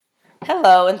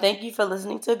Hello, and thank you for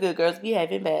listening to Good Girls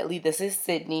Behaving Badly. This is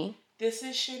Sydney. This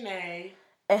is Shanae.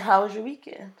 And how was your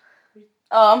weekend?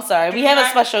 Oh, I'm sorry. We have a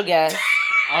special guest.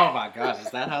 Oh my gosh, is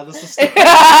that how this is started?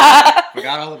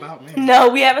 Forgot all about me. No,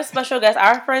 we have a special guest.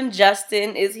 Our friend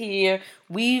Justin is here.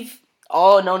 We've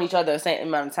all known each other the same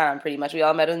amount of time, pretty much. We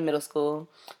all met in middle school.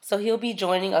 So he'll be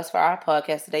joining us for our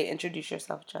podcast today. Introduce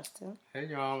yourself, Justin. Hey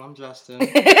y'all, I'm Justin.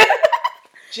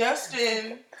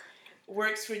 Justin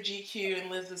works for GQ and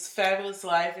lives this fabulous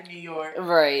life in New York.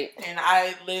 Right. And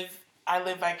I live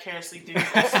vicariously through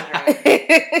Instagram.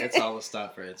 It's all a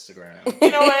stunt for Instagram.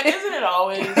 You know what? Isn't it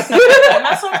always? And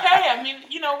that's okay. I mean,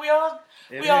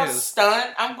 we all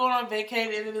stunt. I'm going on vacation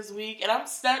at the end of this week, and I'm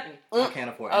stunting. I can't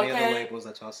afford any of the labels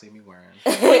that y'all see me wearing.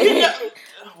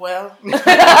 Well,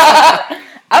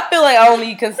 I feel like I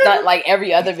only can stunt like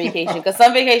every other vacation. Because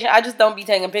some vacation, I just don't be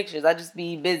taking pictures. I just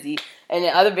be busy. And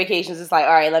then other vacations, it's like,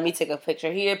 all right, let me take a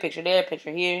picture here, picture there,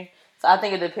 picture here. So I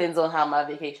think it depends on how my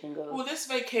vacation goes. Well, this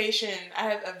vacation, I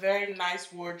have a very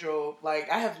nice wardrobe.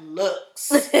 Like, I have looks.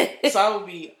 So I will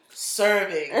be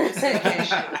serving this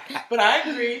vacation. But I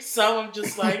agree. Some I'm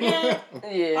just like, yeah.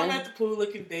 I'm at the pool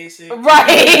looking basic.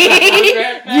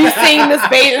 Right. You seen this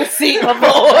bathing suit before.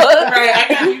 Right. I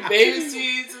got new bathing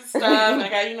suits and stuff. I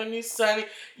got, new sunny.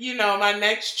 My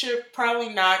next trip, probably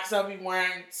not, because I'll be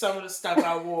wearing some of the stuff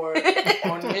I wore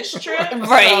on this trip.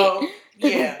 Right. So,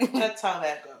 yeah, that's how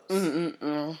that goes.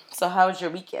 So how was your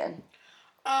weekend?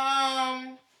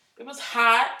 It was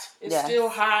hot. It's still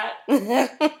hot.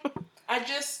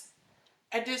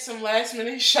 I did some last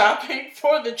minute shopping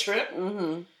for the trip.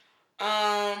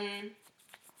 I'm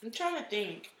trying to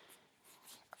think.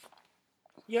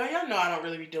 Y'all know I don't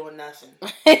really be doing nothing.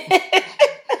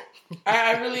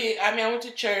 I went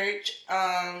to church.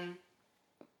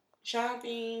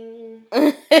 Shopping.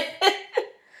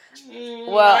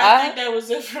 Well, I think that was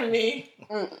it for me.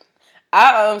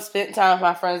 I spent time with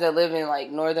my friends that live in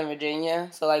like Northern Virginia.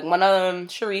 So like one of them,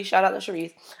 Sharice, shout out to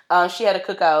Sharice. She had a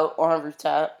cookout on her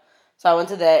rooftop, so I went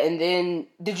to that. And then,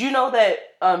 did you know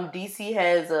that DC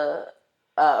has a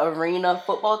arena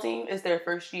football team? It's their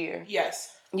first year.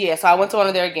 Yes. Yeah. So I went to one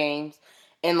of their games,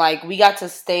 and like we got to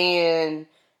stand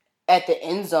at the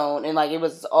end zone, and like it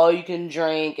was all you can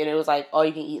drink, and it was like all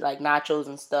you can eat, like nachos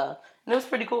and stuff. And it was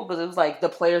pretty cool because it was like the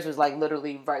players was like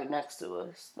literally right next to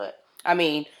us. But I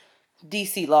mean,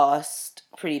 DC lost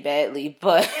pretty badly,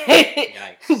 but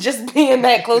just being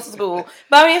that close to school.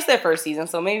 But I mean, it's their first season,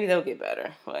 so maybe they'll get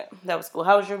better. But that was cool.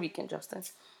 How was your weekend, Justin?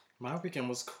 My weekend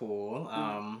was cool.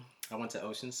 I went to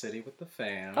Ocean City with the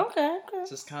fam. Okay.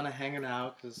 Just kind of hanging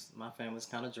out because my family's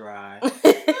kind of dry.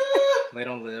 They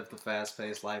don't live the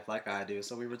fast-paced life like I do,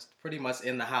 so we were pretty much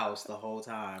in the house the whole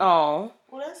time. Oh.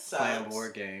 Well, that sucks. Playing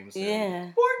board games. Yeah.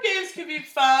 Board games can be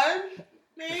fun,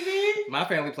 maybe. My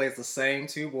family plays the same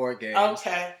 2 board games.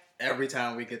 Okay. Every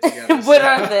time we get together. What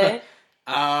are they?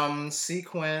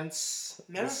 Sequence.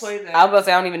 Never played that. I was about to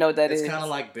say, I don't even know what that is. It's kind of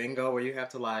like bingo, where you have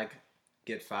to like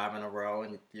get 5 in a row,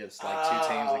 and it's like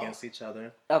 2 teams against each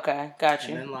other. Okay, got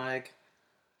you. And then like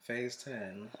Phase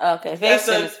 10. Okay, Phase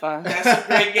 10 is fun. That's a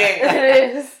great game.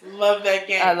 It is. Love that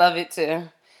game. I love it too.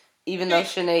 Even though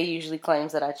Shanae usually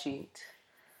claims that I cheat.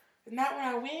 Not when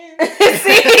I win.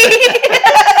 See?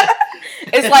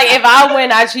 It's like if I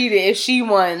win, I cheated. If she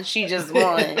won, she just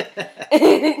won.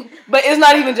 But it's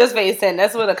not even just Phase 10.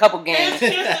 That's with a couple games.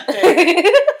 Here's the thing.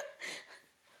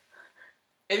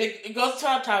 And it goes to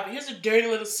our topic. Here's a dirty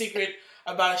little secret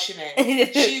about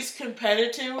Shanae. She's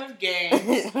competitive with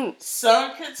games.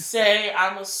 Some could say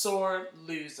I'm a sore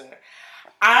loser.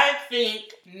 I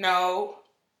think no,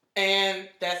 and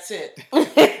that's it.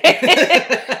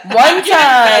 One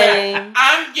time.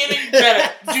 I'm getting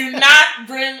better. Do not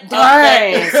bring up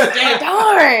that.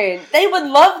 Darn. They would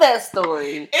love that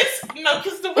story.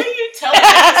 Because the way you tell it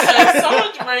sounds so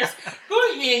much worse. Go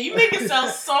ahead. You make it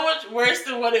sound so much worse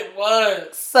than what it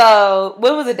was. So,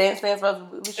 what was the dance supposed to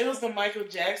be? It was the Michael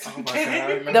Jackson. Oh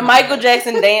my God, the Michael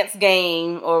Jackson dance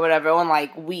game or whatever on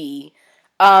like Wii.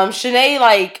 Shanae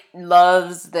like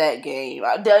loves that game.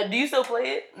 Do you still play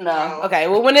it? No. Okay.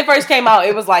 Well, when it first came out,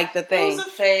 it was like the thing. It was a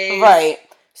phase. Right.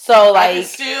 So like, I can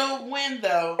still win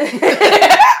though.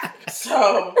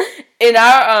 So in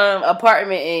our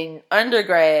apartment in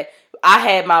undergrad, I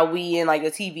had my Wii and like the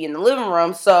TV in the living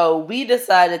room. So we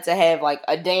decided to have like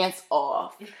a dance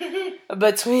off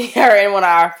between her and one of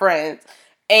our friends,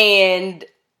 and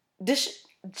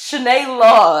Shanae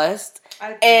lost,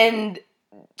 and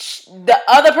the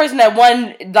other person that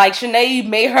won, like Shanae,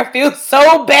 made her feel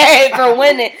so bad for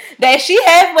winning that she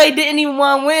halfway didn't even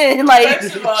want to win. Like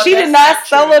she did not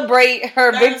celebrate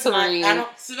her victory.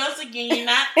 So that's again, you're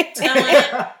not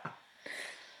telling.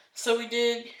 So we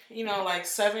did, like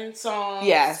 7 songs.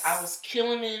 Yes. I was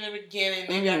killing it in the beginning.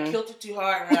 Maybe I killed it too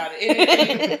hard without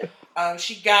it.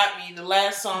 She got me. The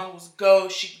last song was Go.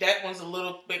 That one's a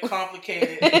little bit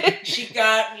complicated. She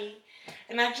got me.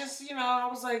 And I just, I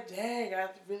was like, dang, I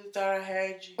really thought I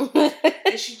had you.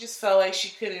 And she just felt like she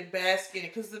couldn't bask in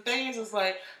it. Because the thing is, it's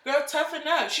like, girl, toughen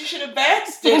up. She should have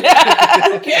basked in it.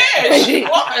 Who cares? She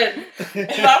won.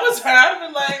 If I was her, I'd have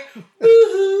been like,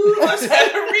 woohoo, let's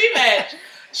have a rematch.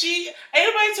 Ain't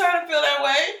nobody trying to feel that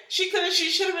way. She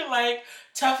should have been like,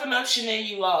 toughen up, Shanae,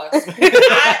 you lost.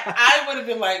 I would have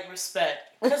been like, respect.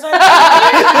 Because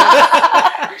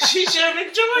she should have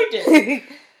enjoyed it.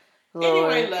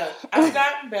 Lord. Anyway, look, I've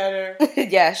gotten better.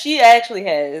 Yeah, she actually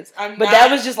has.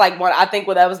 That was just like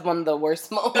that was one of the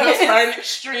worst moments. That was an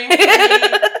extreme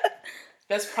thing.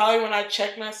 That's probably when I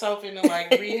checked myself into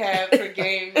like rehab for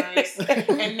gamers.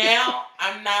 And now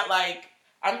I'm not like,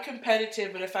 I'm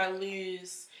competitive, but if I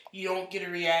lose, you don't get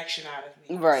a reaction out of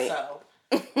me. Right. So,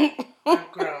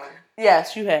 I've grown.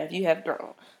 Yes, you have. You have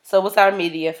grown. So what's our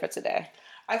media for today?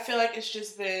 I feel like it's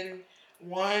just been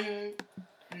one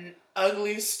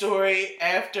ugly story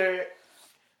after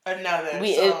another.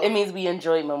 It means we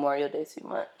enjoyed Memorial Day too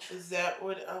much. Is that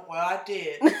what? Well, I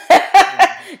did.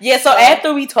 Yeah. So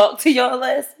after we talked to y'all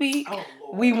last week,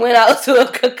 we went out to a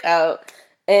cookout,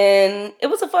 and it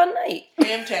was a fun night.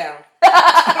 Hamtown.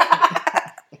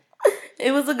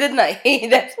 It was a good night.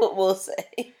 That's what we'll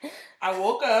say. I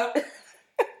woke up.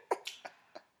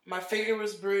 My finger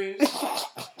was bruised.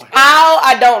 How?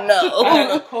 I don't know. I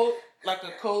had a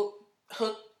coat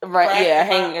hook. Right, yeah,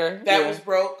 hanger. That was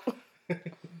broke.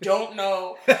 Don't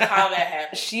know how that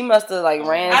happened. She must have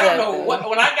ran. I don't know what.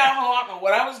 When I got home, I don't know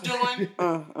what I was doing.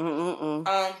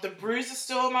 The bruise is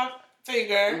still on my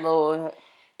finger. Lord.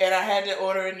 And I had to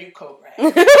order a new coat rack.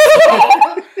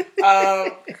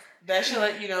 That should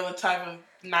let you know the type of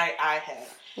night I had.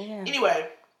 Yeah. Anyway.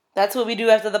 That's what we do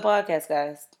after the podcast,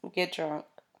 guys. Get drunk.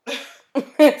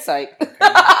 Psych.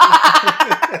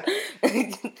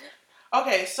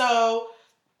 Okay, so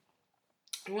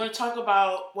we want to talk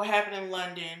about what happened in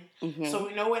London. Mm-hmm. So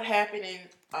we know what happened in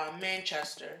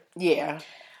Manchester. Yeah.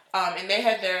 And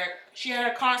she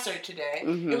had a concert today.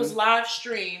 Mm-hmm. It was live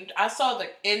streamed. I saw the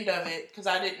end of it because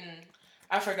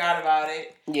I forgot about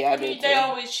it. Yeah, I mean,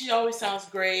 did she always sounds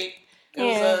great. It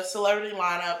was a celebrity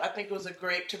lineup. I think it was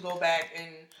great to go back and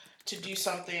to do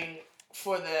something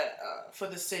for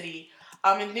the city.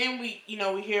 And then we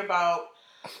hear about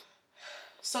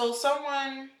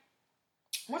someone.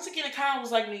 Once again, it kind of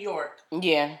was like New York.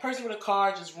 Yeah. A person with a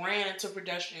car just ran into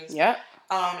pedestrians. Yeah.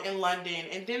 In London,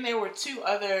 and then there were 2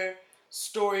 other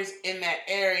stories in that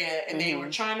area, and they were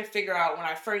trying to figure out when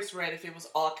I first read if it was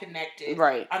all connected.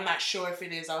 Right. I'm not sure if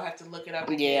it is. I'll have to look it up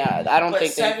again. Yeah, I don't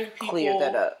think they cleared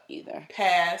that up either.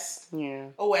 Passed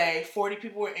away. 40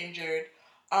 people were injured.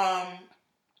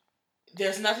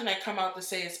 There's nothing that come out to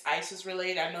say it's ISIS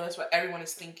related. I know that's what everyone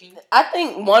is thinking. I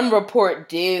think one report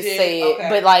did say it,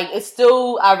 but it's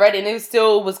still, I read it and it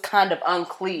still was kind of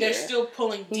unclear. They're still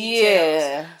pulling details.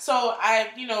 Yeah. So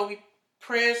we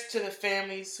prayers to the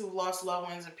families who lost loved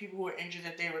ones and people who are injured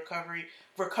that they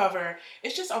recover.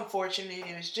 It's just unfortunate,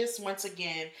 and it's just, once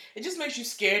again, it just makes you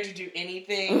scared to do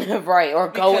anything. Right, or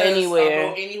go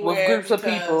anywhere with groups of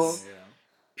people.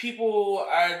 People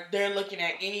they're looking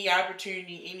at any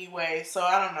opportunity anyway. So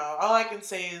I don't know. All I can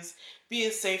say is be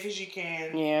as safe as you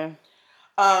can. Yeah.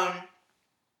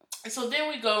 So then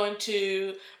we go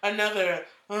into another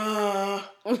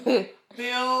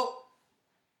Bill.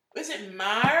 Is it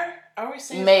Maher? I always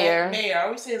say Mayor. Mayor. I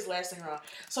always say his last name wrong.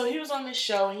 So he was on this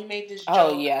show and he made this joke.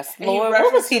 Oh yes, Lord,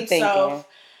 what was he thinking?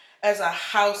 As a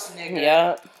house nigga.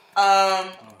 Yep.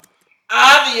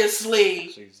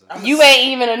 Obviously, you ain't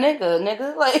even a nigga.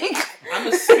 I'm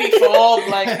gonna speak for all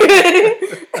black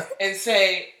people and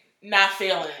say not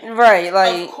feeling it. Right,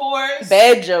 of course,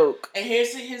 bad joke. And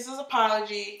here's his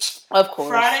apology. Of course,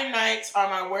 Friday nights are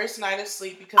my worst night of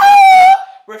sleep because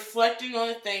reflecting on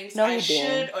the things I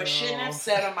should or shouldn't have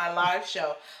said on my live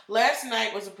show. Last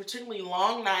night was a particularly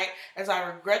long night as I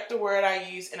regret the word I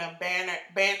used in a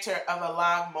banter of a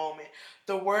live moment.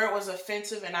 The word was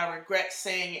offensive and I regret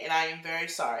saying it and I am very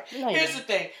sorry. Here's the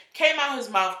thing. Came out his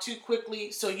mouth too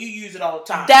quickly, so you use it all the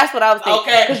time. That's what I was thinking.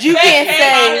 Okay. Because you can't say...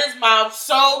 came out his mouth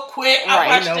so quick.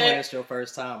 Right. You know when it's your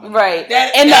first time. Right.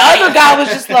 And the other guy was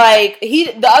just like...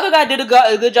 The other guy did a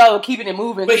good job of keeping it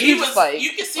moving. But he was like...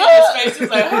 You can see his face. He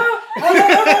was like...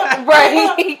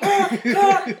 right.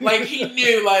 Like he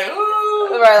knew, like...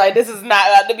 Right, like this is not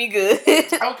about to be good.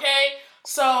 Okay.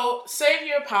 So, save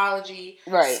your apology.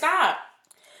 Right. Stop.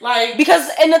 Because,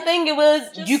 and the thing it was,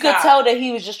 you could tell that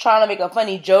he was just trying to make a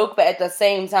funny joke, but at the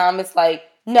same time, it's like,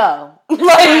 No.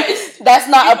 Like, that's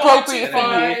not appropriate for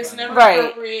you. It's never right.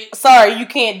 appropriate. Sorry, you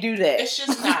can't do that. It's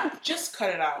just not. Just cut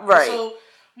it out. Right. So,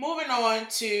 moving on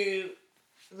to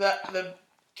the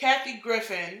Kathy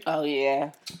Griffin. Oh,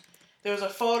 yeah. There was a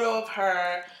photo of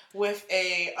her with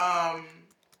a,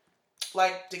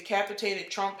 like, decapitated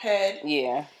Trump head.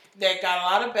 Yeah. That got a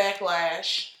lot of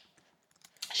backlash.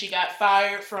 She got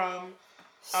fired from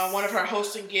one of her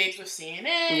hosting gigs with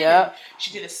CNN. Yep.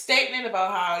 She did a statement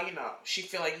about how, she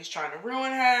feel like he's trying to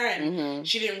ruin her. And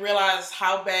she didn't realize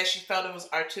how bad she felt it was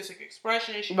artistic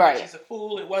expression. She thought she's a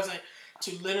fool. It wasn't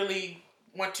to literally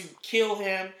want to kill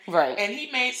him. Right. And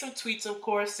he made some tweets, of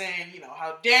course, saying,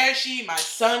 how dare she? My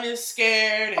son is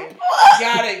scared and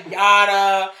yada,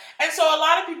 yada. And so a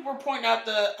lot of people were pointing out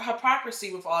the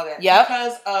hypocrisy with all that. Yep.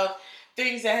 Because of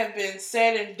things that have been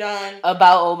said and done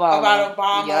about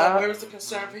Obama. Yep. Where was the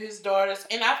concern for his daughters?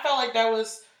 And I felt like that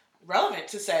was relevant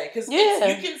to say. Because you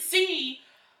can see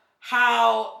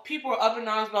how people are up in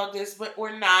arms about this, but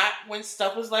we're not when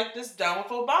stuff was like this done with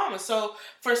Obama. So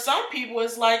for some people,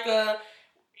 it's like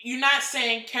you're not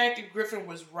saying Kathy Griffin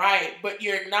was right, but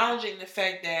you're acknowledging the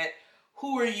fact that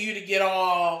who are you to get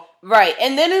all... Right.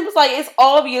 And then it was like, it's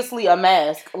obviously a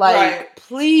mask. Like,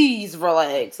 please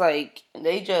relax. Like,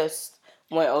 they just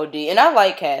went OD. And I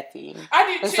like Kathy.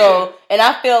 I do too. So, and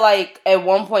I feel like at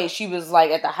one point she was like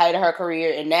at the height of her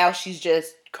career, and now she's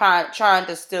just trying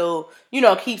to still,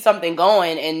 keep something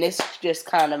going, and this just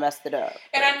kind of messed it up.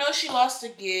 And I know she lost a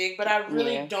gig, but I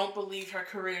really don't believe her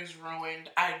career is ruined.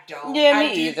 I don't. Yeah, me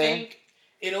I do either. think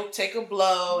it'll take a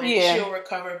blow and she'll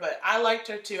recover, but I liked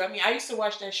her too. I mean, I used to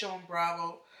watch that show on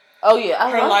Bravo. Oh,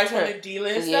 yeah. Her Life on the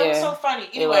D-List. Yeah, that was so funny.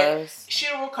 Anyway,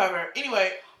 she'll recover.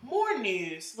 Anyway, more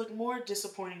news. Look, more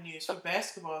disappointing news for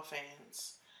basketball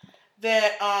fans.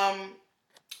 That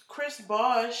Chris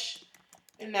Bosh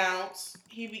announced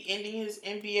he'd be ending his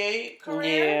NBA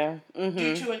career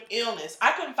due to an illness.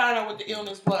 I couldn't find out what the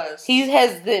illness was. He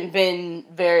hasn't been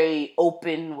very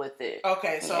open with it.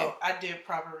 Okay, so I did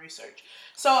proper research.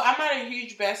 So I'm not a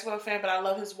huge basketball fan, but I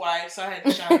love his wife, so I had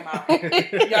to shout him out.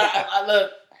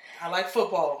 I like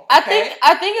football. Okay?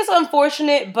 I think it's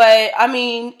unfortunate, but I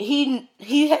mean,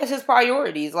 he has his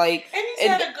priorities, like, and he's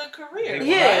had a good career.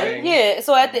 Yeah.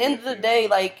 So at the end of the day,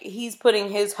 like, he's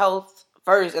putting his health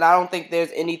first, and I don't think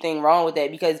there's anything wrong with that,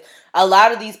 because a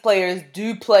lot of these players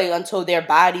do play until their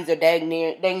bodies are dang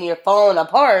near falling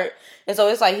apart, and so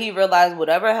it's like he realized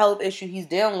whatever health issue he's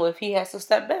dealing with, he has to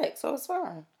step back, so it's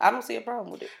fine. I don't see a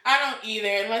problem with it. I don't either,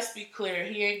 and let's be clear,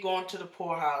 he ain't going to the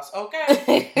poorhouse,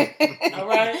 okay? All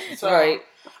right? So, right.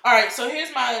 All right, so here's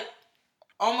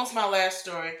almost my last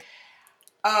story.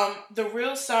 The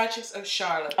Real Side Chicks of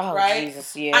Charlotte, right?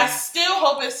 Jesus, yeah. I still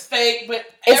hope it's fake, but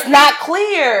it's not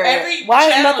clear. Why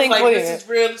is nothing like, clear? This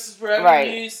is real.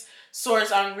 Every news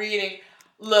source I'm reading.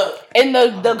 Look. And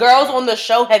the girls on the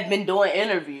show have been doing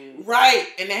interviews. Right.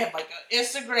 And they have like an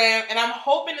Instagram. And I'm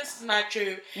hoping this is not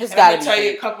true. I'm going to tell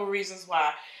you a couple reasons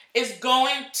why. It's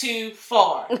going too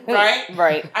far, right?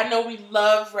 Right. I know we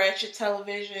love ratchet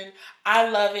television. I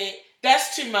love it.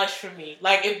 That's too much for me.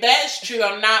 Like, if that's true,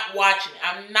 I'm not watching it.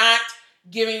 I'm not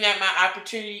giving that my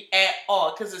opportunity at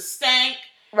all. Because it stank.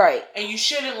 Right. And you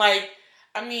shouldn't,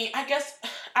 I guess,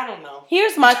 I don't know.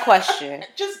 Here's my question.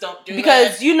 Just don't do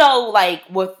because, that. Like,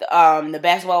 with the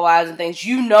Basketball Wives and things,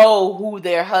 who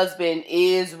their husband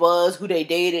was, who they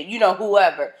dated,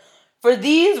 whoever. For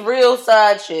these Real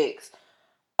Side Chicks,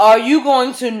 are you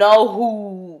going to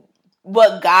know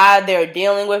what guy they're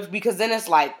dealing with? Because then it's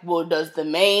like, well, does the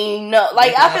main know?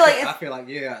 Like, I feel like,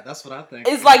 yeah, that's what I think.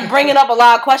 It's like bringing up a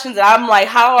lot of questions, and I'm like,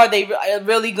 how are they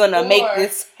really gonna make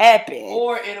this happen?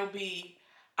 Or it'll be,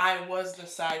 I was the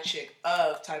side chick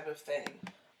of type of thing.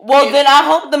 Well, then I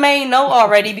hope the main know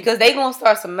already, because they gonna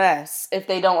start some mess if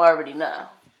they don't already know.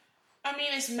 I mean,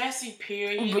 it's messy,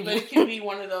 period, but it can be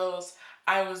one of those,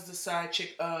 I was the side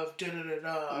chick of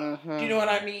da-da-da-da. Mm-hmm. Do you know what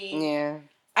I mean? Yeah.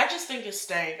 I just think it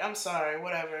stank. I'm sorry,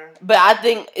 whatever. But I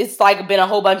think it's like been a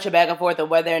whole bunch of back and forth of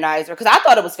whether or not it's real. Because I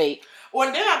thought it was fake.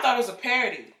 Well, then I thought it was a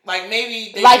parody. Like,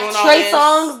 maybe they like doing Trey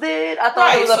Songz did. I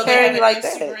thought it was a parody like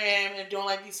Instagram that. Instagram and doing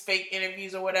like these fake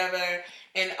interviews or whatever,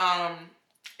 and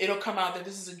it'll come out that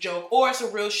this is a joke or it's a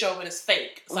real show but it's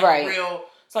fake. It's like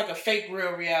it's like a fake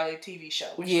real reality TV show.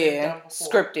 Which they've done before.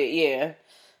 Scripted. Yeah.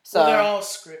 So well, they're all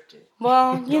scripted.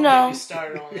 Well, Don't get me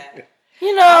started on that.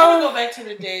 I want to go back to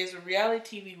the days where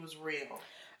reality TV was real.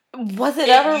 Was it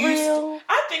ever real?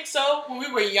 I think so. When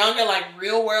we were younger, like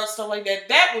Real World, stuff like that,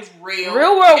 that was real.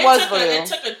 Real World was real. It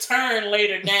took a turn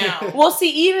later down. Well, see,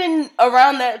 even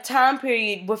around that time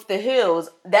period with The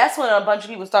Hills, that's when a bunch of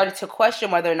people started to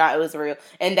question whether or not it was real.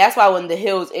 And that's why when The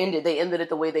Hills ended, they ended it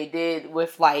the way they did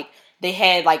with, like, they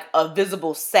had like a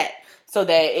visible set. So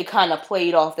that it kind of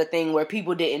played off the thing where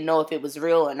people didn't know if it was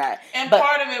real or not. And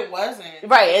part of it wasn't.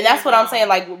 Right, and that's what I'm saying,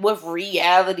 like, with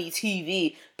reality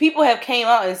TV, people have came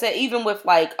out and said, even with,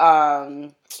 like,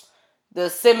 the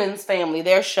Simmons family,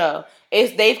 their show,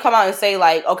 they've come out and say,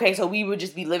 like, okay, so we would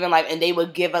just be living life, and they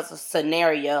would give us a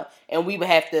scenario, and we would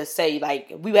have to say, like,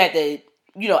 we would have to,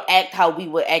 act how we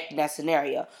would act in that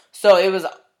scenario. So it was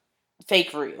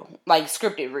fake real, like,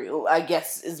 scripted real, I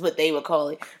guess is what they would call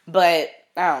it. But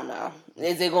I don't know.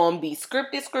 Is it going to be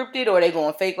scripted, or are they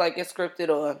going to fake like it's scripted,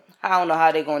 or I don't know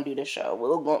how they're going to do the show.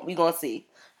 We're going to see,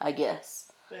 I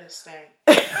guess. Best thing.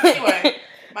 Anyway,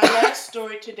 my last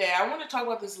story today. I want to talk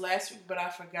about this last week, but I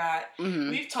forgot. Mm-hmm.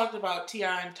 We've talked about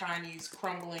T.I. and Tiny's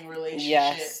crumbling relationship.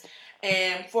 Yes.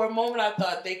 And for a moment, I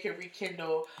thought they could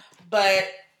rekindle, but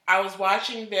I was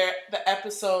watching the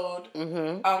episode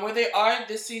where they are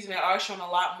this season. They are showing a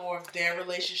lot more of their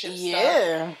relationship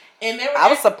stuff. And I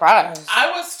was surprised.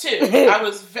 I was too. I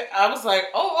was like,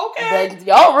 oh, okay.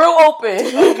 Y'all real open.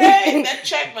 Okay, that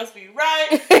check must be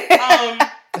right.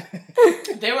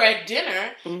 They were at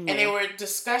dinner and they were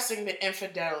discussing the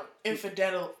infidelity.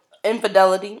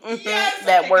 Yes,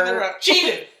 that word.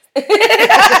 Cheating. They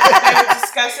were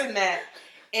discussing that,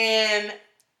 and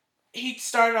he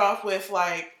started off with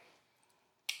like,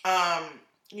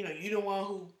 you the one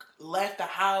who left the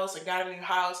house and got a new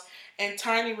house. And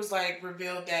Tiny was like,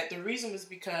 revealed that the reason was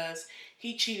because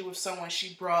he cheated with someone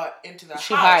she brought into the house.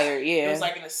 She hired, yeah. It was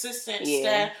like an assistant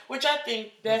staff, which I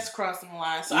think that's crossing the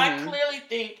line. So I clearly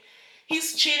think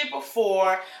he's cheated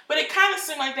before, but it kind of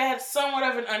seemed like they had somewhat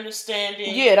of an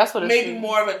understanding. Yeah, that's what it maybe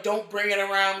more of a don't bring it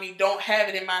around me, don't have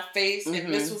it in my face.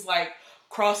 And this was like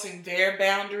crossing their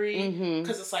boundary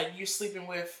because it's like you sleeping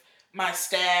with my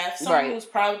staff, someone who's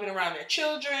probably been around their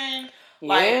children,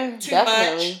 like too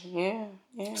much. Yeah.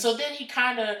 So then he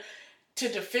kind of, to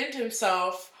defend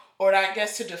himself, or I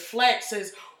guess to deflect,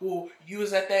 says, "Well, you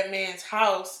was at that man's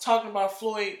house talking about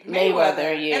Floyd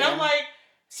Mayweather." And I'm like,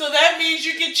 so that means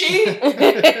you can cheat?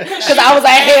 Because I was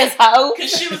at his house.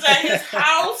 Because she was at his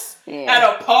house at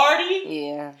a party.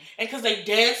 Yeah. And because they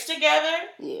danced together.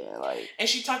 Yeah, like. And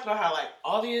she talked about how, like,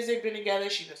 all the years they've been together,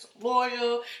 she's been so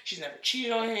loyal. She's never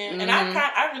cheated on him. And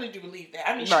I really do believe that.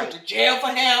 I mean, she went to jail for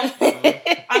him.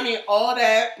 I mean, all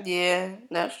that. Yeah,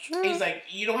 that's true. He's like,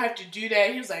 you don't have to do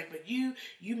that. He was like, but you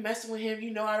messing with him.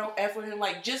 You know I don't F with him.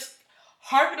 Like, just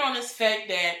harping on this fact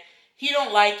that he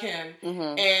don't like him,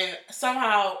 and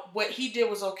somehow what he did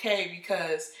was okay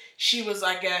because she was,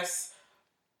 I guess,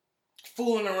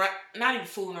 fooling around, not even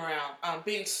fooling around,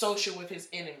 being social with his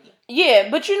enemy. Yeah,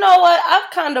 but you know what?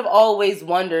 I've kind of always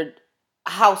wondered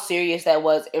how serious that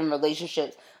was in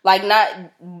relationships. Like,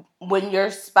 not when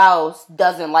your spouse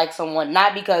doesn't like someone,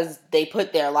 not because they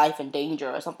put their life in danger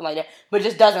or something like that, but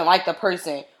just doesn't like the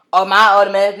person. Am I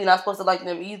automatically not supposed to like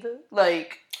them either?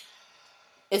 Like,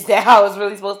 is that how it's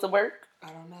really supposed to work? I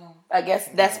don't know. I guess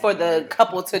that's for the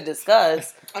couple to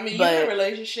discuss. I mean, you're in a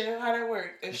relationship. How'd that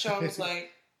work? If Sean was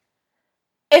like...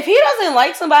 If he doesn't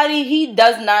like somebody, he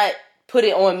does not put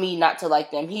it on me not to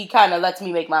like them. He kind of lets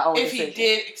me make my own decision. If he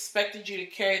did expected you to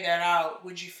carry that out,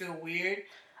 would you feel weird?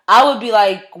 I would be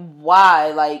like,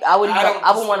 why? Like, I would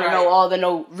want to know all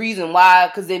the reason why,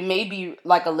 because it may be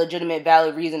like a legitimate,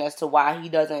 valid reason as to why he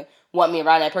doesn't want me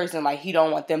around that person. Like, he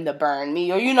don't want them to burn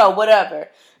me or, whatever.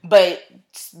 But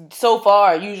so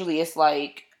far, usually it's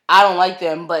like, I don't like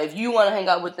them, but if you want to hang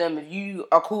out with them, if you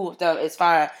are cool with them, it's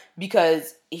fine,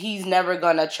 because he's never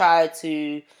going to try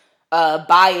to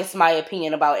bias my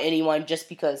opinion about anyone just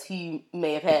because he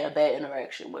may have had a bad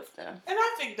interaction with them. And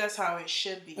I think that's how it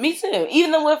should be. Me too.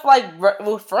 Even with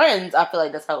with friends, I feel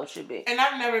like that's how it should be. And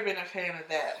I've never been a fan of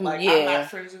that. Like, I'm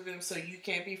not friends with them, so you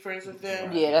can't be friends with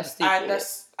them. Yeah, that's stupid.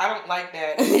 I don't like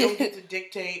that. You don't get to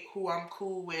dictate who I'm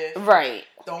cool with. Right.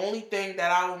 The only thing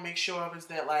that I will make sure of is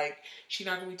that, like, she's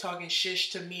not gonna be talking shish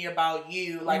to me about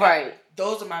you. Like, right.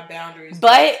 Those are my boundaries.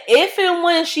 But if and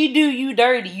when she do you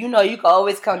dirty, you can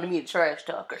always come to me a trash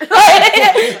talker.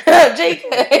 JK.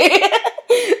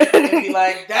 And be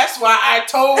like, that's why I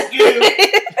told you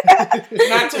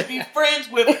not to be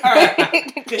friends with her,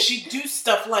 because she do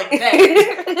stuff like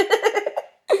that.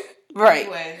 Right.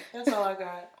 Anyway, that's all I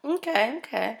got.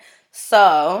 Okay.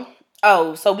 So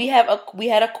we had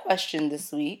a question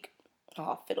this week.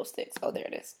 Oh, fiddlesticks. Oh, there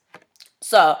it is.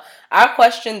 So our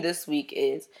question this week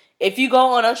is: if you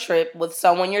go on a trip with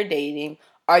someone you're dating,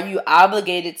 are you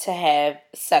obligated to have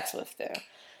sex with them?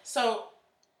 So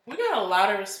we got a lot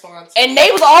of responses. And they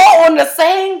was all on the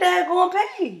same daggone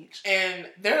page. And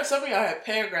there are some of y'all had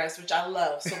paragraphs, which I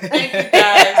love. So thank you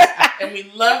guys. and we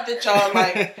love that y'all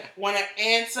want to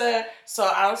answer. So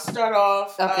I'll start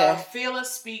off. Okay.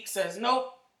 Fearless Speak says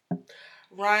nope.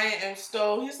 Ryan M.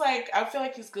 Stowe, he's like, I feel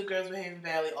like he's Good Girls Behaving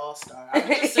Badly All-Star. I'm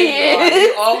just saying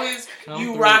you always,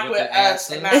 you rock with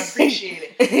us, and I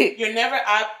appreciate it. You're never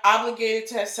obligated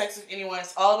to have sex with anyone.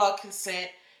 It's all about consent.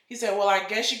 He said, well, I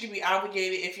guess you could be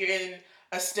obligated if you're in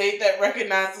a state that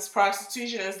recognizes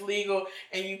prostitution as legal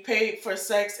and you pay for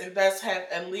sex and thus have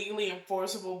a legally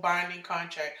enforceable binding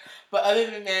contract. But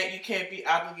other than that, you can't be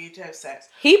obligated to have sex.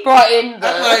 He brought in the...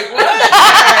 I'm like, what?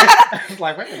 I was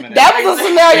like, wait a minute. That was a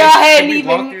scenario I hadn't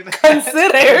even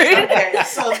considered. Okay,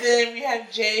 so then we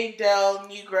have J. Del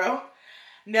Negro.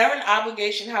 Never an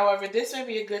obligation, however, this may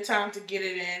be a good time to get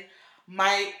it in.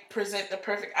 Might present the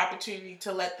perfect opportunity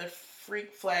to let the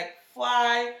freak flag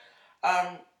fly.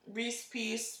 Reese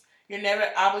Peace, you're never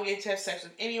obligated to have sex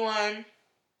with anyone. I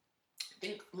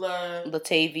think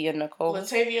Latavia Nicole,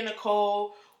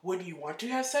 would you want to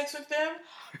have sex with them?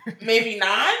 Maybe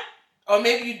not. Or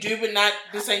maybe you do, but not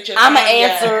this ain't your time. I'm going to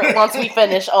answer once we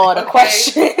finish all the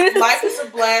questions. Life is a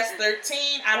Blast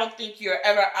 13. I don't think you're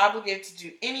ever obligated to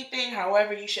do anything.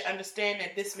 However, you should understand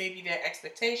that this may be their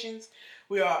expectations.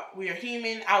 We are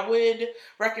human. I would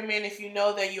recommend, if you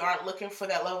know that you aren't looking for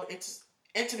that level of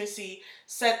intimacy,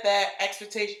 set that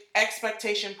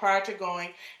expectation prior to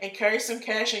going, and carry some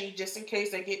cash on you just in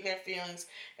case they get in their feelings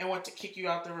and want to kick you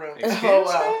out the room. Sheesh.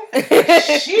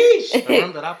 The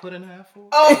room that I put in half for?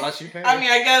 Oh, unless you pay. I mean,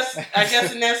 I guess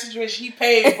in that situation he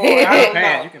paid for it. I don't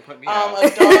know. You can put me out.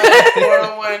 Adult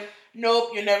 401.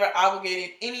 Nope, you're never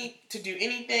obligated to do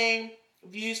anything.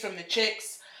 Views from the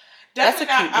chicks. Definitely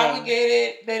not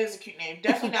obligated. That is a cute name.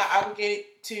 Definitely not obligated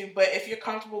to, but if you're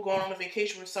comfortable going on a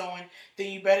vacation with someone,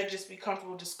 then you better just be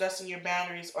comfortable discussing your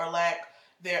boundaries or lack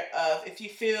thereof. If you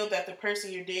feel that the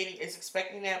person you're dating is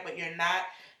expecting that, but you're not,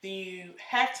 then you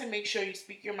have to make sure you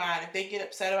speak your mind. If they get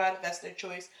upset about it, that's their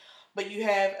choice. But you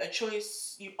have a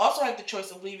choice. You also have the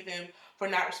choice of leaving them for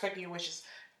not respecting your wishes.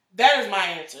 That is my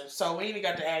answer. So we ain't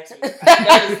got to ask me.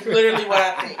 That is literally what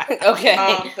I think.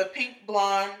 Okay. The Pink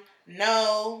Blonde.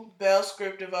 No. Bell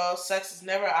Scriptivo. Sex is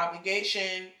never an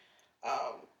obligation.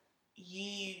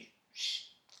 Ye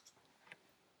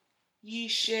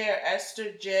share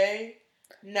Esther J.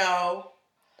 No.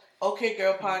 Okay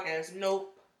Girl Podcast.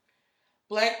 Nope.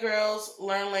 Black girls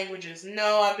learn languages.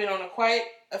 No. I've been on quite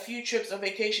a few trips of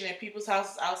vacation at people's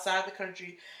houses outside the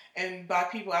country. And by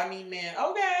people, I mean men.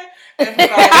 Okay.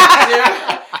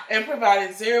 And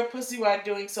provided zero pussy while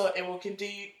doing so, and will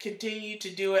continue to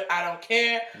do it. I don't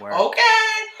care. Word. Okay.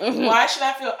 Mm-hmm. Why should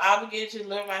I feel obligated to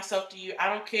deliver myself to you? I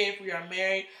don't care if we are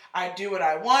married. I do what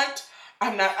I want.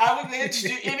 I'm not obligated to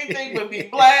do anything but be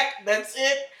black. That's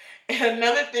it. And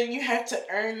another thing, you have to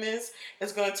earn this.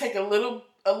 It's going to take a little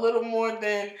more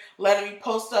than letting me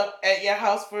post up at your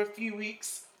house for a few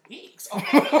weeks.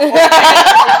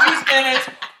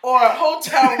 Or a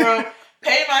hotel room,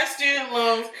 pay my student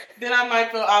loans, then I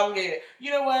might feel obligated.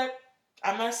 You know what?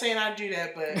 I'm not saying I do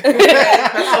that, but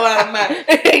that's a lot of money.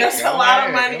 That's a lot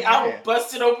of money. I will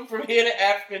bust it open from here to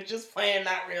Africa, just playing,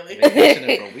 not really.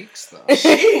 Vacationing for weeks, though.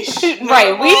 Sheesh.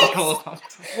 Right, weeks.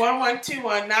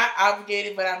 1121, not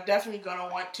obligated, but I'm definitely going to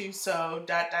want to, so ...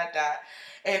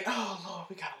 And, oh, Lord,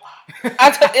 we got a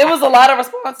lot. It was a lot of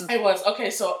responses. It was. Okay,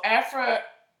 so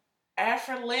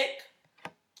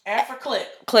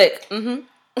Click.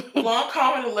 Mm-hmm. Long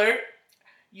comment alert.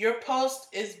 Your post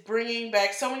is bringing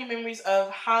back so many memories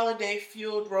of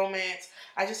holiday-fueled romance.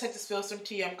 I just had to spill some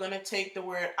tea. I'm going to take the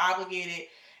word obligated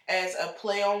as a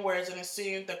play on words and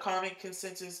assume the common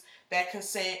consensus that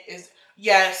consent is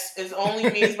only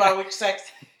means by which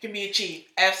sex can be achieved.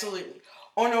 Absolutely.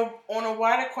 On a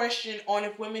wider question on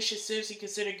if women should seriously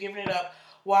consider giving it up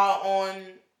while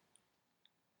on,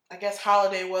 I guess,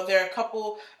 holiday, well, there are a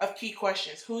couple of key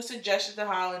questions. Who suggested the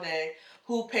holiday?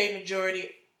 Who paid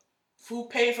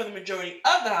for the majority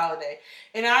of the holiday?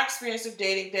 In our experience of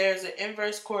dating, there's an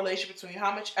inverse correlation between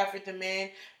how much effort the man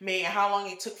made and how long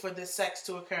it took for the sex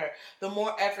to occur. The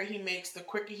more effort he makes, the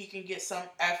quicker he can get some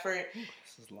effort.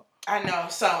 I know,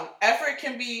 some. Effort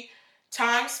can be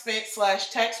time spent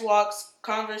 / text walks,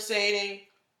 conversating,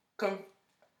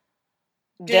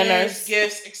 dinners,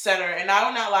 gifts, etc. And I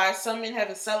will not lie, some men have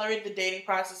accelerated the dating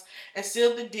process and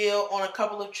sealed the deal on a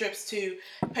couple of trips to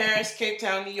Paris, Cape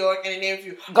Town, New York, and an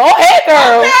interview. Go ahead,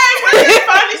 girl. Okay, where did you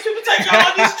find these people taking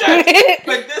all these trips?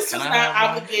 But this was not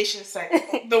obligation sex.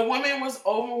 The woman was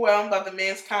overwhelmed by the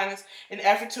man's kindness in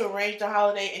effort to arrange the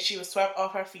holiday, and she was swept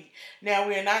off her feet. Now,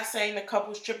 we are not saying the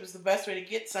couple's trip is the best way to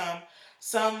get some.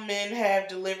 Some men have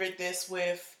delivered this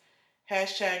with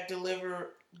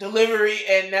 #delivery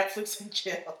and Netflix and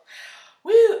chill.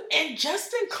 Woo! And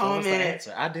Justin What was the commented.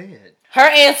 answer? I did. Her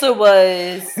answer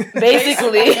was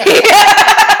basically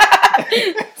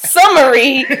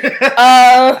summary.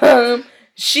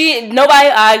 Nobody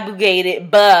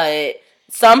obligated, but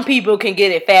some people can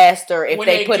get it faster if When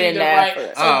they put do in the right.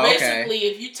 effort. So basically,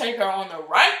 if you take her on the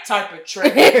right type of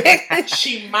trip,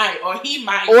 she might, or he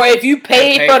might. Or if you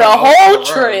pay for the whole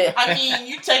trip. I mean,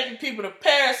 you taking people to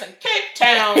Paris and Cape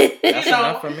Town. That's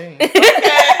enough for me.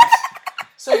 Okay.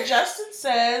 So Justin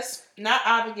says, not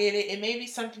obligated. It may be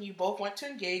something you both want to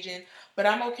engage in, but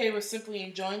I'm okay with simply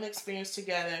enjoying the experience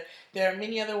together. There are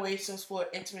many other ways to explore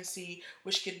intimacy,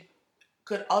 which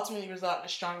could ultimately result in a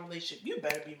strong relationship. You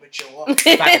better be mature.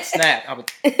 If I could snap, I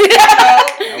would.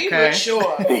 Be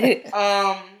mature.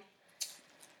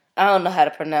 I don't know how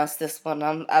to pronounce this one.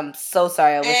 I'm so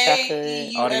sorry. I wish I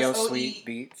could. Audio Sweet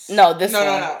Beats. No, this one.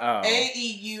 No. Oh.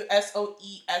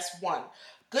 AEUSOES1.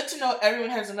 Good to know everyone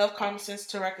has enough common sense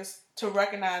to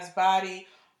recognize body.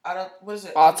 What is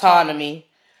it? Autonomy.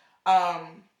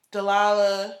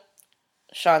 Delilah.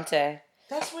 Shantae.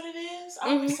 That's what it is?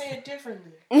 I would say it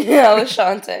differently. No, it's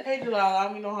Shantae. Hey, Delilah,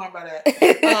 I mean no harm by that.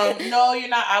 No, you're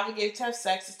not obligated to have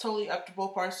sex. It's totally up to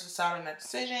both parties to decide on that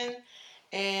decision.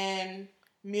 And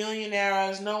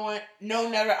Millionaires, no,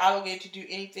 never obligated to do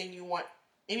anything you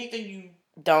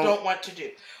don't want to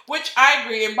do. Which I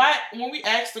agree. And when we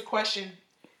ask the question,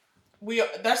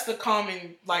 that's the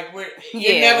common,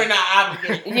 you're never not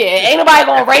obligated. Yeah, ain't nobody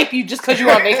gonna rape you just because you're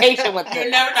on vacation with them.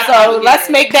 You're never not so obligated. Let's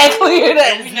make that clear.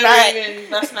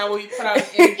 That's not what we put out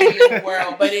as energy in the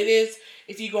world. But it is,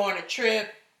 if you go on a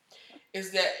trip,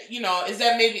 is that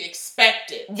maybe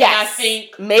expected? Yes. And I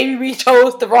think maybe we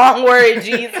chose the wrong word,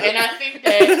 Jesus. And I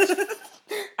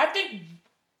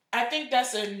think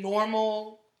that's a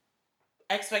normal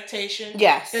expectation.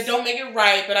 Yes. That don't make it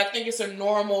right, but I think it's a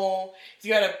normal. If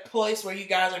you're at a place where you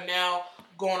guys are now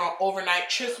going on overnight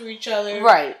trips with each other,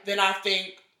 right? Then I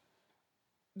think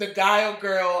the guy or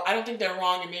girl, I don't think they're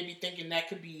wrong in maybe thinking that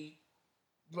could be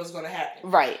what's going to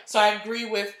happen. Right. So I agree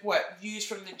with what views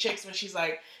from the chicks when she's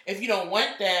like, if you don't want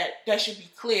that should be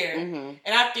clear. Mm-hmm.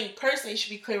 And I think personally it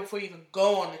should be clear before you even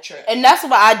go on the trip. And that's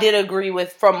what I did agree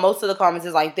with from most of the comments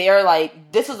is they're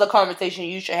like, this is a conversation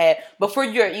you should have before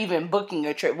you're even booking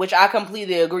a trip, which I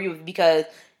completely agree with because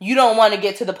you don't want to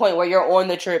get to the point where you're on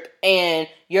the trip and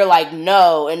you're like,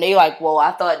 no. And they like, well,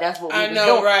 I thought that's what we were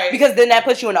doing. Right. Because then that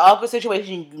puts you in an awkward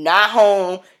situation. You're not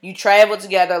home. You travel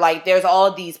together. There's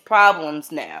all these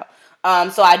problems now.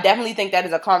 So I definitely think that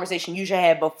is a conversation you should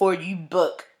have before you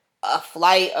book a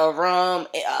flight, a room,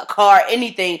 a car,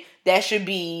 anything. That should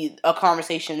be a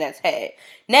conversation that's had.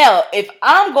 Now, if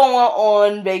I'm going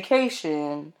on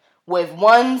vacation with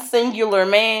one singular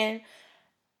man,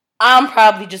 I'm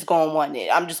probably just going to want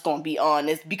it. I'm just going to be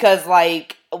honest. Because, why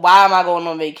am I going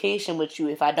on vacation with you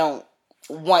if I don't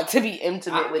want to be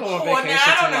intimate with you?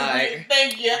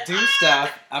 Thank you. Do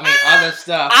stuff. Other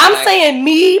stuff. I'm saying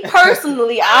me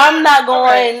personally, I'm not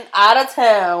going out of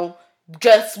town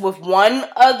just with one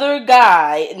other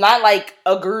guy. Not like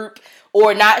a group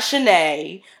or not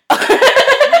Shanae. We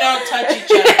don't touch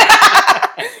each other.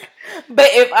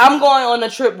 But if I'm going on a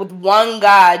trip with one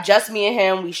guy, just me and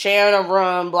him, we sharing a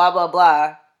room, blah, blah,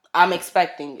 blah, I'm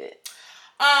expecting it.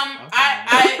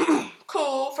 I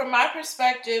cool. From my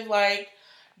perspective,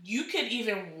 you could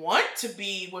even want to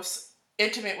be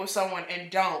intimate with someone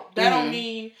and don't. That don't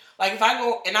mean, if I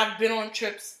go, and I've been on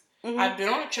trips, I've been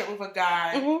on a trip with a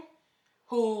guy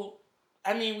who,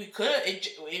 we could,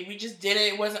 we just did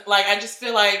it. It wasn't, I just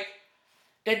feel like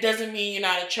that doesn't mean you're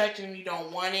not attracted and you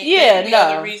don't want it. Yeah, there could be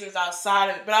other reasons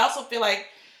outside of it. But I also feel like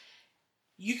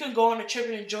you can go on a trip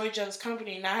and enjoy each other's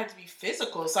company and not have to be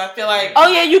physical. So I feel like...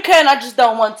 Oh, yeah, you can. I just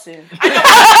don't want to. I know.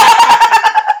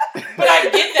 But I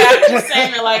get that. I'm just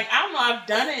saying that, I don't know. I've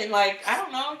done it. And, I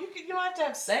don't know. You don't have to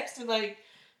have sex to,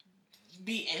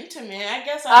 be intimate. I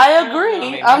guess I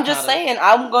agree. I'm just saying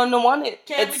I'm going to want it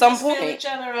at some point. Fill each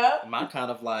other up? My kind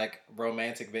of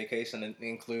romantic vacation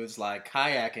includes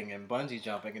kayaking and bungee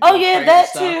jumping. And that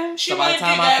stuff. too. She might do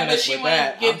that, but she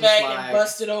might get back and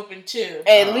bust it open too.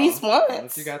 At least once.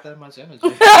 If you got that much energy,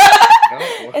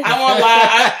 I won't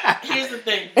lie. Here's the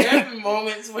thing. There have been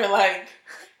moments where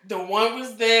the one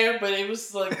was there, but it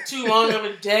was too long of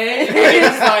a day. It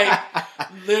was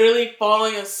literally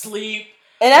falling asleep.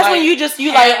 And that's when you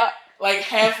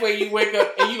halfway you wake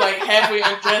up and you halfway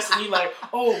undressed and you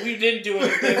oh, we didn't do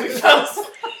anything. We fell asleep.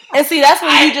 And see, that's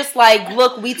when you just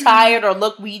look, we tired or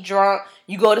look, we drunk.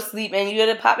 You go to sleep and you get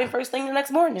it popping first thing the next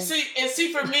morning. See,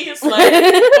 for me, it's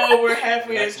oh, we're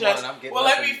halfway undressed. Well,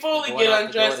 let me fully get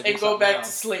undressed and go back to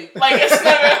sleep. It's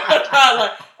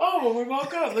never oh, well, we're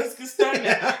woke up. Let's get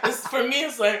started. For me,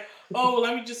 it's oh,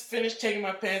 let me just finish taking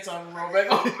my pants off and roll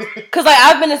back over. Because, like,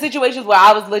 I've been in situations where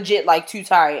I was legit, like, too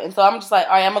tired. And so I'm just like,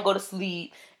 all right, I'm going to go to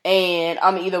sleep. And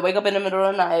I'm either wake up in the middle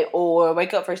of the night or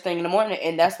wake up first thing in the morning.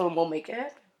 And that's what will make it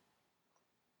happen.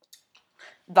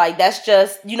 Like, that's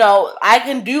just,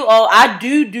 I do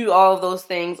all of those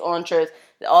things on trips.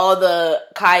 All the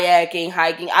kayaking,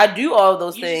 hiking. I do all of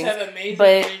those things. You just have amazing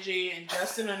energy, and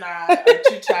Justin and I are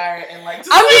too tired and like to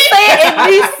I'm sleep. just saying at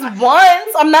least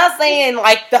once. I'm not saying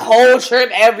like the whole trip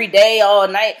every day, all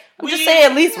night. I'm just saying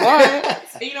at least once.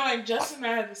 And Justin and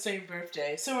I have the same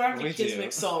birthday, so we're our kids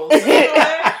mixed souls. So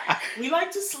we like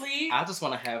to sleep. I just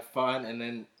want to have fun and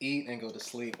then eat and go to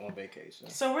sleep on vacation.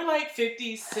 So we're like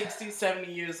 50, 60,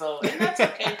 70 years old, and that's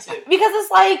okay too. Because it's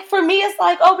like, for me, it's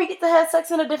like, oh, we get to have sex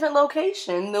in a different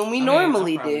location than we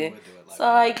normally do. So,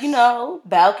 like,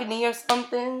 balcony or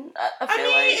something. I feel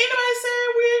ain't nobody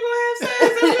saying we ain't gonna have sex.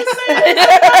 I'm just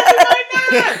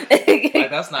saying like,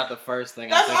 that's not the first thing.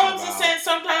 That's all I'm just saying.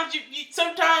 Sometimes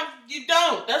sometimes you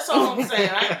don't. That's all I'm saying.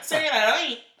 I ain't saying I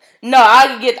ain't. No,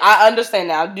 I understand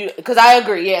now, because I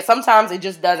agree. Yeah, sometimes it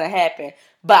just doesn't happen,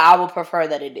 but I would prefer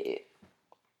that it did.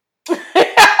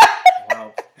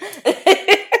 Well,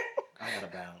 I gotta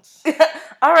bounce.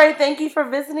 All right, thank you for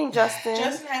visiting, Justin.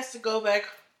 Justin has to go back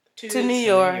to New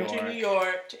York. To New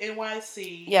York, to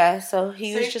NYC. Yeah, so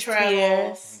he was just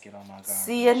here. Get on my garbage.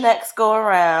 See you next go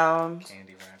around.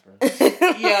 Candy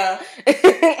wrappers. Yeah.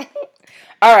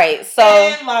 All right, so.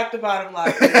 And lock the bottom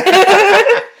lock.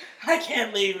 I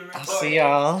can't leave it. I'll see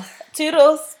y'all.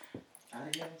 Toodles.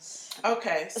 Adios.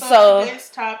 Okay, so today's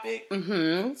topic,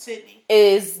 Sydney,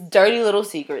 is dirty little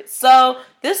secrets. So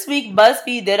this week,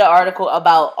 BuzzFeed did an article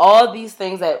about all these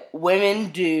things that women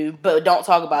do but don't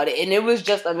talk about it, and it was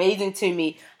just amazing to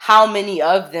me how many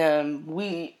of them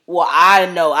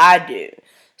I know I do.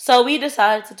 So we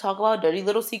decided to talk about dirty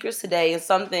little secrets today, and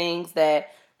some things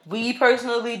that we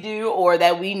personally do or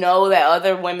that we know that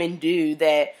other women do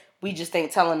that we just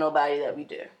ain't telling nobody that we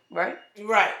do. Right?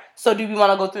 Right. So do we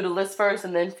want to go through the list first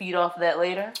and then feed off of that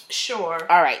later? Sure.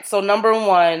 All right. So number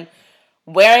 1,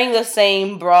 wearing the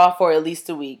same bra for at least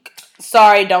a week.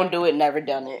 Sorry, don't do it. Never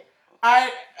done it.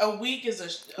 A week is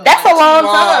that's a long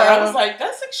time. I was like,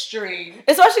 that's extreme.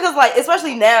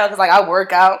 Especially now, because I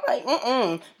work out.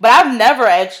 But I've never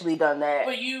actually done that.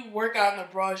 But you work out in the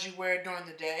bras you wear during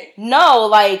the day?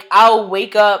 No, I'll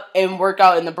wake up and work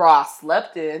out in the bra I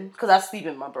slept in, because I sleep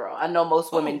in my bra. I know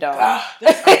most women don't. God,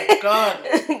 that's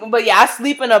ungodly. But yeah, I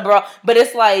sleep in a bra. But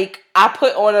it's like I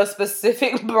put on a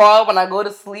specific bra when I go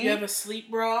to sleep. You have a sleep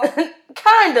bra?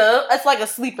 Kind of. It's like a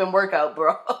sleep and workout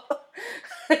bra.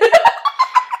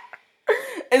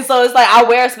 And so it's like I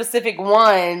wear a specific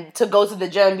one to go to the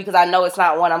gym because I know it's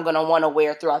not one I'm going to want to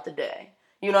wear throughout the day.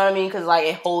 You know what I mean? Because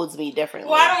it holds me differently.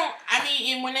 Well,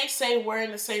 and when they say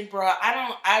wearing the same bra,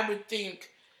 I would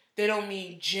think they don't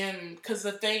mean gym. Because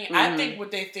the thing, I think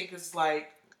what they think is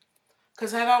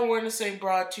because have I worn the same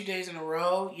bra 2 days in a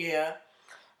row? Yeah.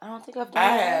 I don't think I've done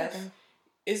that. I have.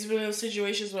 It's been in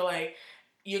situations where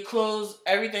your clothes,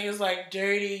 everything is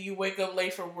dirty. You wake up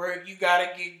late for work. You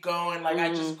gotta get going. I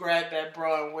just grab that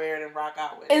bra and wear it and rock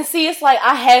out with it. And see, it's I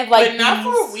have but not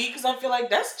for a week because I feel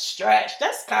that's stretch.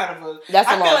 That's kind of I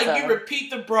feel time. You repeat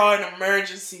the bra in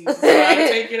emergencies. So I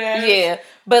take it as. Yeah,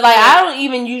 but I don't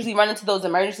even usually run into those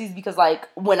emergencies because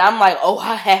when I'm oh,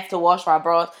 I have to wash my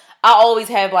bras. I always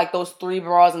have those 3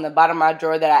 bras in the bottom of my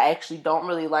drawer that I actually don't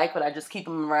really like, but I just keep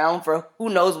them around for who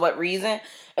knows what reason.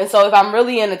 And so if I'm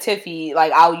really in a tiffy,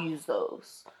 I'll use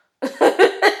those.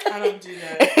 I don't do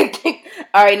that.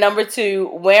 All right, number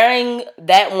 2, wearing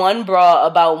that one bra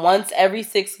about once every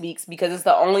 6 weeks because it's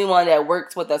the only one that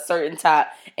works with a certain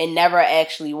top and never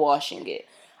actually washing it.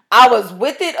 I was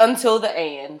with it until the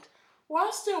end. Well,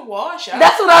 I still wash it.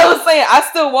 That's what I was saying. I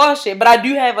still wash it, but I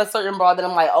do have a certain bra that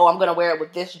I'm oh, I'm gonna wear it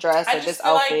with this dress or this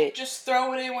outfit. Just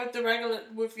throw it in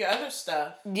with your other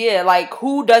stuff. Yeah,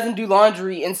 who doesn't do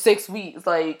laundry in 6 weeks?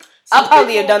 I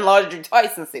probably have done laundry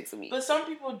twice in 6 weeks. But some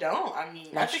people don't.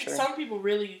 I think some people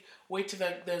really wait till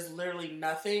there's literally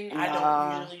nothing. I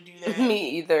don't usually do that.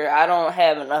 Me either. I don't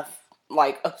have enough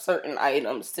certain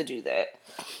items to do that.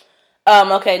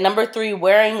 Okay, number 3,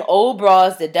 wearing old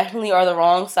bras that definitely are the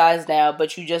wrong size now,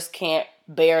 but you just can't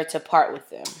bear to part with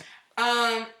them.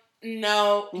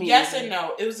 No. Yes and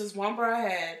no. It was this one bra I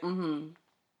had. Mm-hmm.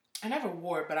 I never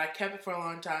wore it, but I kept it for a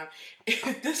long time.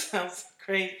 This sounds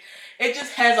crazy. It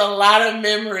just has a lot of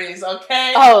memories,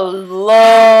 okay? Oh,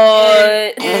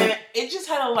 Lord. And it just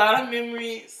had a lot of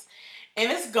memories.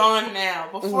 And it's gone now.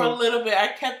 But for a little bit, I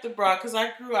kept the bra because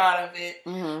I grew out of it.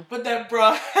 Mm-hmm. But that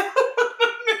bra had a lot of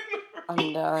memories.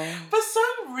 I'm done. For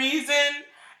some reason,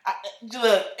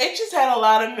 Look, it just had a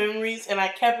lot of memories, and I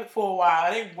kept it for a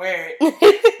while. I didn't wear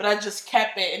it, but I just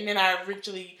kept it, and then I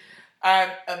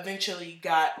eventually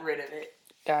got rid of it.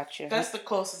 Gotcha. That's the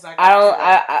closest I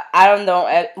got. I don't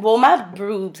know. Well, my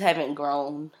boobs haven't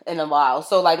grown in a while,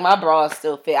 so like my bras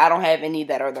still fit. I don't have any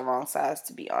that are the wrong size,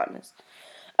 to be honest.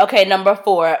 Okay, number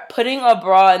 4, putting a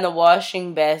bra in the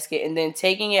washing basket and then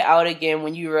taking it out again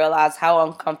when you realize how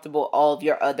uncomfortable all of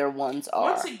your other ones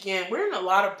are. Once again, we're in a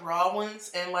lot of bra ones,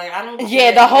 and like I don't.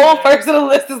 Yeah, the whole first of the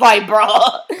list is like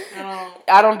bra.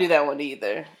 I don't do that one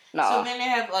either. No. So then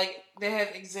they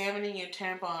have examining your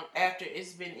tampon after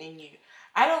it's been in you.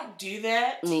 I don't do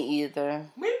that. Me either.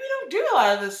 Maybe we don't do a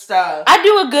lot of this stuff. I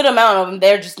do a good amount of them.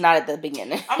 They're just not at the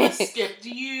beginning. I'm gonna skip.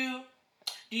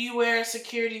 Do you wear a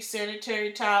security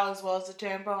sanitary towel as well as a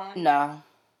tampon? No.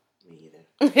 Me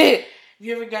either. Have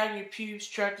you ever gotten your pubes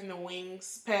trapped in the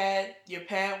wings pad? Your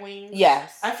pad wings?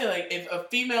 Yes. I feel like if a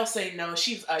female say no,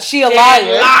 she's a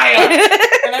liar.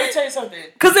 And let me tell you something.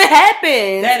 Because it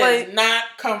happens. That is not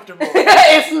comfortable.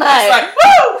 It's not. It's like,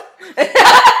 woo!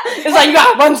 It's like you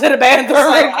gotta run to the bathroom. It's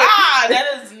like,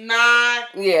 that is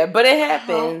not. Yeah, but it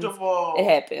happens. Comfortable. It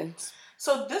happens.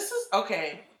 So this is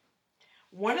okay.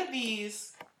 One of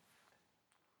these.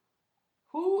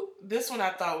 This one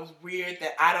I thought was weird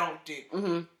that I don't do.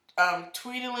 Mm-hmm.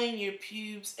 Tweedling your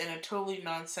pubes in a totally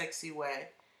non-sexy way.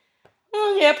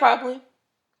 Yeah, probably.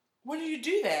 When do you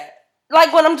do that?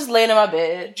 Like when I'm just laying in my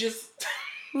bed. Just.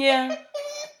 Yeah.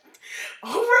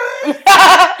 Alright.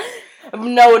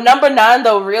 No, number 9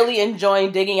 though, really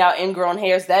enjoying digging out ingrown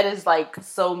hairs. That is like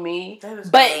so me. That is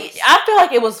but gross. I feel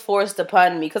like it was forced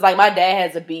upon me because like my dad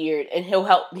has a beard and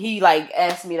he like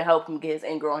asked me to help him get his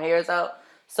ingrown hairs out.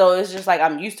 So it's just like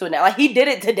I'm used to it now. Like he did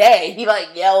it today. He like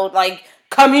yelled like,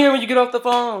 "Come here when you get off the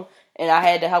phone," and I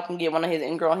had to help him get one of his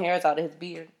ingrown hairs out of his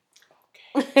beard.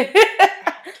 Okay.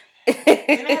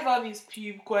 Then I have all these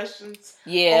pube questions.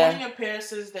 Yeah. Owning a pair of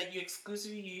scissors that you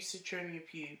exclusively use to trim your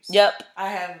pubes. Yep. I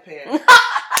have a pair.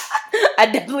 I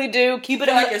definitely do. Keep it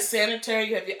in like a sanitary.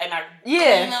 You have, and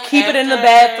I keep it in the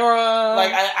bathroom.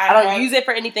 Like I don't use it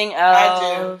for anything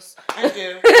else. I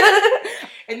do.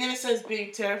 And then it says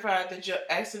being terrified that you'll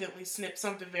accidentally snip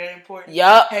something very important.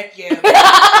 Yup. Heck yeah.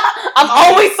 I'm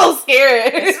always so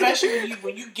scared. Especially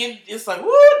when you get, it's like,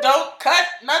 woo, don't cut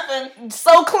nothing.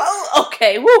 So close.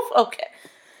 Okay, woof, okay.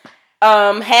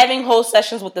 Having whole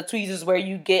sessions with the tweezers where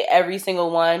you get every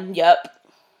single one. Yup.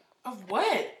 Of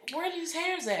what? Where are these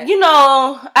hairs at? You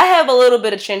know, I have a little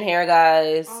bit of chin hair,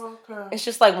 guys. Oh, okay. It's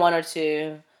just like 1 or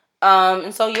 2.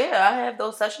 And so yeah, I have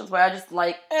those sessions where I just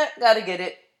like, gotta get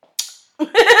it.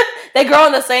 They grow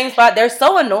in the same spot. They're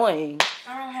so annoying.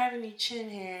 I don't have any chin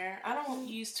hair. I don't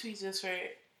use tweezers for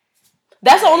it.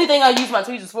 That's the only thing I use my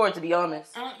tweezers for, to be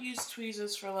honest. I don't use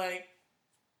tweezers for like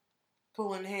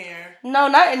pulling hair. No,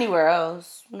 not anywhere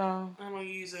else. No. I don't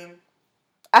use them.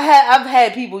 I've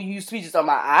had people use tweezers on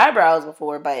my eyebrows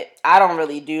before, but I don't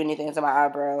really do anything to my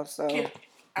eyebrows, so.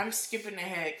 I'm skipping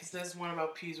ahead because there's one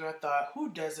about pubes where I thought, who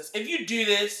does this? If you do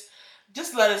this,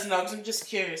 just let us know because I'm just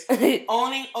curious.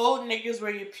 Owning old knickers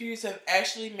where your pubes have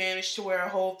actually managed to wear a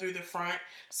hole through the front,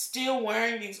 still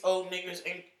wearing these old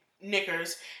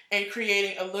knickers and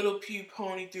creating a little pube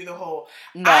pony through the hole.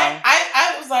 No.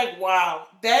 I was like, wow,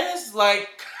 that is like...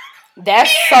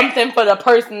 That's something for the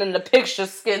person in the picture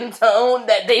skin tone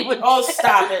that they would... Oh,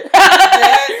 stop it.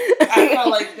 I felt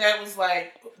like that was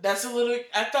like... I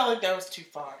felt like that was too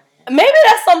far, man. Maybe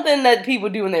that's something that people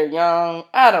do when they're young.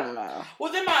 I don't know.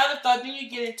 Well, then my other thought, then you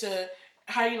get into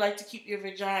how you like to keep your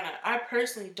vagina. I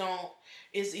personally don't.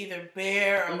 It's either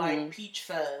bare or like peach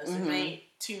fuzz. It ain't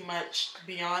too much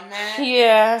beyond that.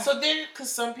 Yeah. So then,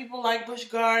 because some people like Busch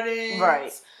Gardens.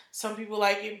 Right. Some people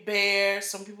like it bare.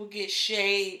 Some people get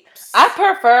shapes. I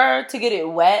prefer to get it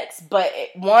waxed, but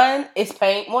it's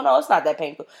painful. Well, no, it's not that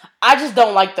painful. I just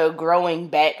don't like the growing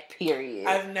back period.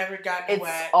 I've never gotten it's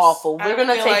waxed. Awful. We're going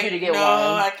to take you to get one. No,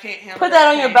 I can't handle Put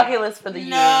that on your bucket list for the year.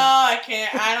 No, I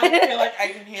can't. I don't feel like I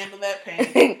can handle that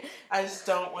pain. I just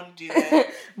don't want to do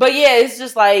that. But yeah, it's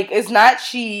just like, it's not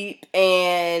cheap,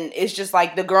 and it's just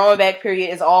like the growing back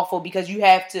period is awful because you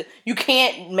can't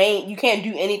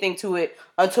do anything to it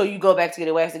until you go back to get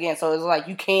it waxed again. So it's like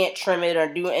you can't trim it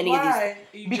or do any of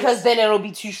these because then it'll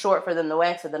be too short for them to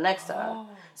wax it the next time.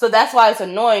 So that's why it's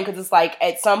annoying because it's like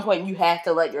at some point you have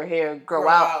to let your hair grow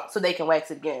out so they can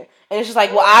wax it again. And it's just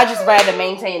like, well, I just rather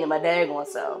maintain it my daggone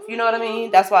self. You know what I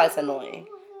mean? That's why it's annoying.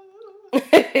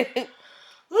 It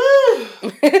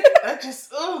just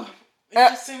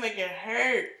seemed like it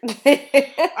hurt.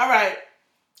 All right.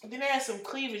 Then they had some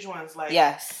cleavage ones. Like,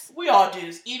 yes. we all do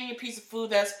this. Eating a piece of food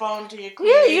that's fallen to your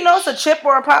cleavage. Yeah, you know, it's a chip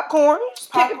or a popcorn.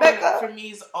 Just pick it back up. For me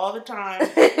is all the time.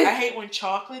 I hate when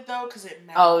chocolate, though, because it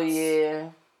melts. Oh, yeah.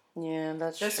 Yeah,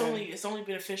 that's true. It's only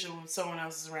beneficial when someone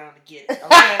else is around to get it.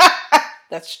 Okay?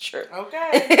 That's true.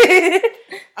 Okay.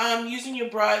 Using your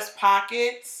bra's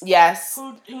pockets. Yes.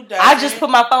 Who does? I just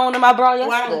put my phone in my bra yesterday.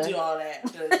 Well, I don't do all that. I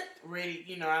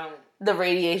don't. The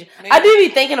radiation. Maybe, I do be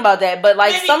thinking about that, but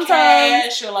like sometimes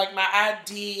cash or like my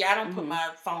ID. I don't put my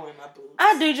phone in my boobs.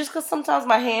 I do just because sometimes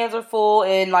my hands are full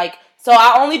and like so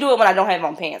I only do it when I don't have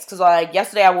on pants because like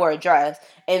yesterday I wore a dress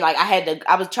and like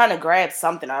I was trying to grab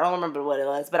something. I don't remember what it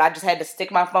was, but I just had to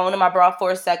stick my phone in my bra for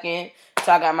a second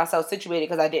so I got myself situated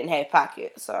because I didn't have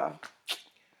pockets. So.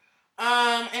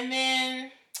 And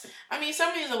then I mean some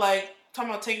of these are like talking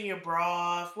about taking your bra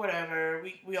off, whatever.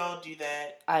 We all do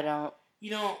that. I don't. You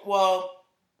don't. Well,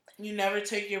 you never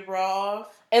take your bra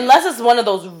off unless it's one of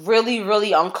those really,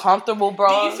 really uncomfortable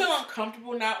bras. Do you feel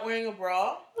uncomfortable not wearing a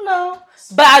bra? No,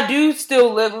 but I do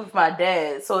still live with my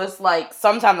dad, so it's like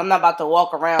sometimes I'm not about to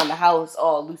walk around the house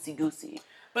all loosey goosey.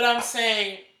 But I'm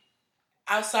saying,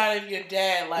 outside of your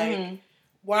dad, like,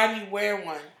 why do you wear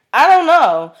one? I don't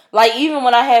know. Like even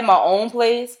when I had my own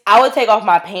place, I would take off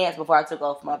my pants before I took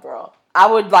off my bra.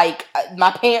 I would like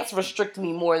my pants restrict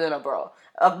me more than a bra.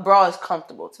 A bra is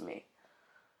comfortable to me.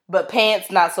 But pants,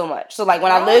 not so much. So, like,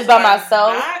 when I lived by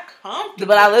myself,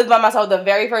 the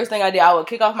very first thing I did, I would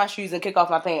kick off my shoes and kick off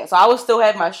my pants. So, I would still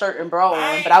have my shirt and bra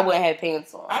on, but I wouldn't have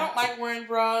pants on. I don't like wearing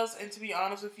bras, and to be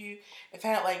honest with you, if I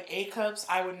had, like, A-cups,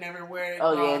 I would never wear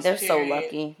bras. Oh, yeah, they're so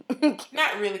lucky.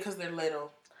 Not really, because they're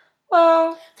little.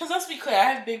 Well, because let's be clear, I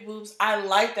have big boobs. I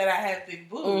like that I have big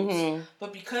boobs,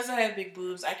 but because I have big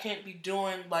boobs, I can't be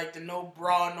doing like the no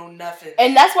bra, no nothing.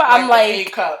 And that's why I'm like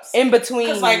A-cups in between.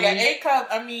 Because like an A-cup,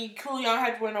 I mean, cool, y'all don't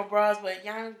have to wear no bras, but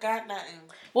y'all ain't got nothing.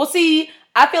 Well, see,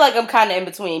 I feel like I'm kind of in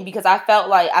between because I feel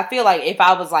like if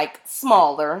I was like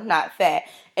smaller, not fat,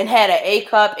 and had an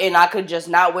A-cup and I could just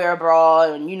not wear a bra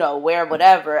and wear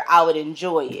whatever, I would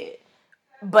enjoy it.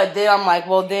 But then I'm like,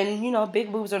 well, then,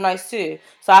 big boobs are nice too.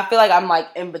 So I feel like I'm like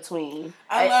in between.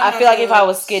 I feel like if I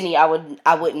was skinny, I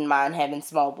wouldn't mind having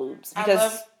small boobs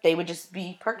because they would just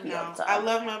be perky all the time. I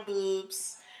love my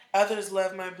boobs. Others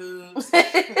love my boobs.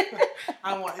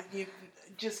 I want you.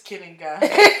 Just kidding, guys.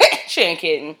 She ain't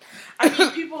kidding. I mean,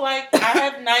 people like, I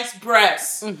have nice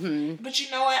breasts. Mm-hmm. But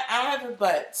you know what? I don't have a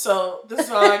butt. So this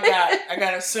is all I got. I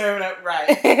got to serve it up right.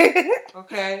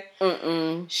 Okay?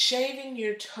 Mm-mm. Shaving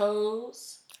your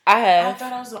toes. I have. I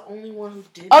thought I was the only one who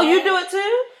did that. You do it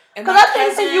too? Because I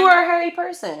didn't think you were a hairy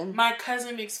person. My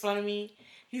cousin makes fun of me.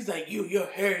 He's like, your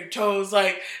hairy toes.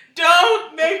 Like,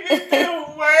 don't make me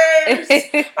feel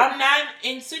worse. I'm not,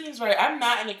 and Sydney's right, I'm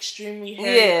not an extremely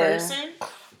hairy person.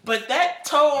 But that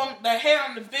hair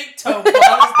on the big toe bothers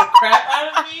the crap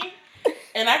out of me.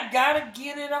 And I gotta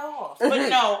get it off. But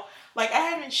no, like, I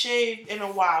haven't shaved in a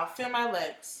while. Feel my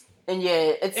legs. And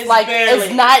yeah, it's like, barely,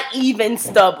 it's not even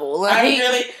stubble.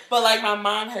 Like, but like my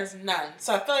mom has none.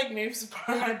 So I feel like maybe it's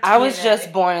part of my DNA. I was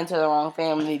just born into the wrong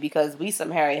family because we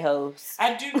some hairy hoes.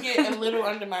 I do get a little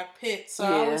under my pit, so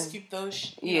I always keep those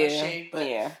shaved. But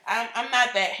I'm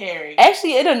not that hairy.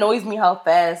 Actually, it annoys me how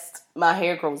fast my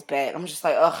hair grows back. I'm just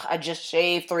like, ugh, I just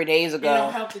shaved 3 days ago. It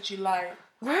don't help that you lie.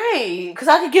 Right, because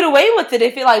I could get away with it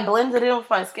if it like blended in with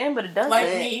my skin, but it doesn't. Like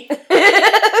me.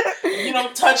 You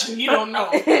don't touch and you don't know.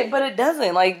 But it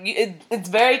doesn't. Like it's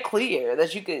very clear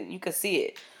that you could see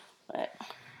it. But.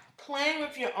 Playing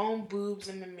with your own boobs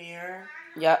in the mirror.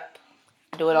 Yep,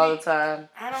 do it all the time.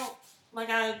 I don't like.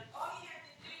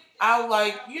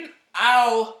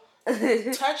 I'll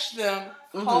touch them,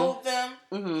 hold them.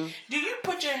 Mm-hmm. Do you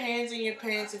put your hands in your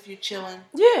pants if you're chilling?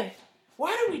 Yeah.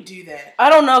 Why do we do that?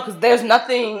 I don't know, because there's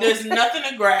nothing. There's nothing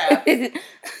to grab.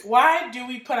 Why do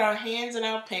we put our hands in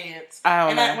our pants? I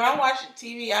don't know. When I'm watching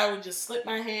TV, I would just slip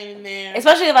my hand in there.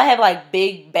 Especially if I have like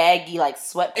big, baggy, like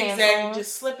sweatpants on.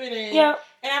 Just slip it in. Yeah.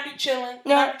 And I'd be chilling.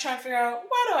 Yeah. I'd be trying to figure out,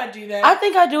 why do I do that? I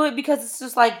think I do it because it's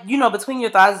just like, between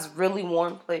your thighs is a really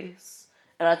warm place.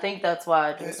 And I think that's why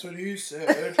I do it. That's what he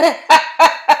said.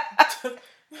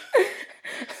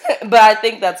 But I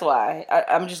think that's why.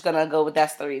 I'm just going to go with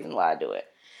that's the reason why I do it.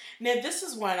 Now, this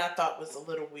is one I thought was a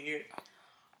little weird.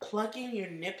 Plucking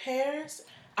your nip hairs.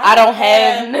 I don't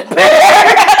have nip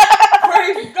hairs.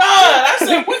 Praise God. I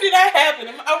said, when did that happen?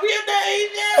 Are we at that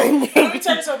age now? Let me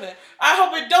tell you something. I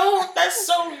hope it don't. That's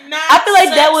so not I feel like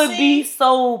sexy. That would be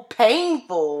so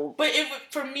painful. But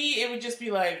for me, it would just be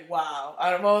like, wow,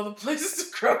 out of all the places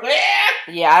to grow hair.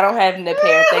 Yeah, I don't have nip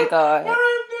hair, thank God.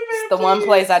 It's the one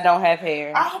place I don't have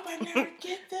hair. I hope I never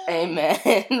get that.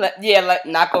 Amen. Yeah,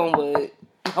 knock on wood.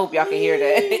 Hope y'all can hear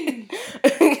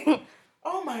that.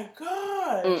 Oh my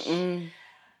gosh.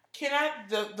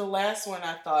 The last one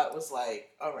I thought was like,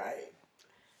 all right,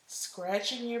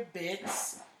 scratching your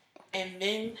bits and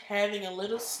then having a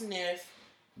little sniff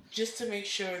just to make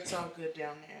sure it's all good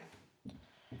down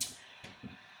there.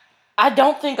 I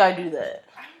don't think I do that.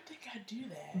 I don't think I do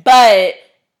that. But,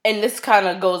 and this kind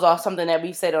of goes off something that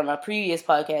we said on a previous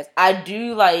podcast, I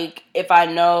do like, if I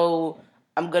know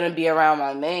I'm going to be around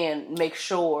my man, make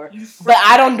sure. But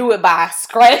I don't do it by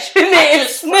scratching it and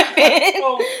sniffing.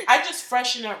 Well, I just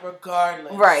freshen up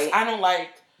regardless. Right. I don't like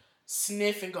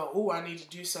sniff and go, ooh, I need to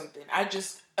do something. I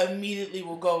just immediately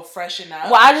will go freshen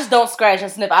up. Well, I just don't scratch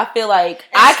and sniff. I feel like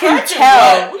I can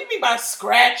tell. What do you mean by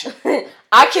scratching?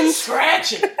 I can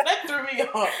scratch it. That threw me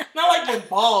off. Not like your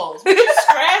balls. What you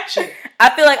scratching? I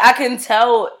feel like I can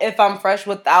tell if I'm fresh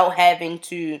without having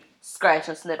to scratch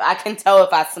and sniff. I can tell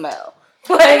if I smell.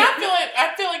 Like,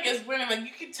 I feel like as women, like you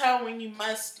can tell when you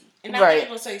musty. And I'm not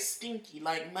gonna say stinky,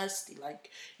 like musty. Like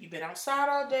you've been outside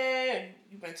all day, and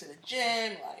you've been to the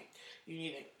gym. Like you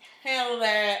need to handle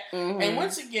that. Mm-hmm. And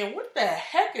once again, what the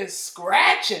heck is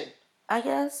scratching? I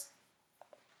guess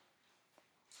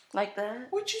like that.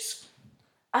 What you?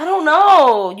 I don't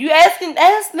know. You ask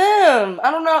them. I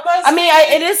don't know. I mean,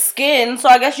 it is skin, so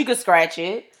I guess you could scratch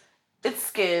it. It's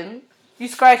skin. You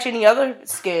scratch any other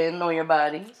skin on your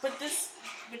body.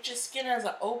 But your skin has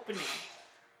an opening.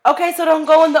 Okay, so don't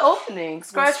go in the opening.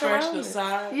 Scratch around the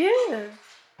side? Yeah.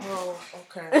 Oh,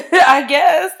 okay. I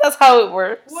guess that's how it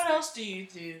works. What else do you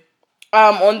do?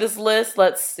 On this list,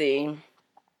 let's see.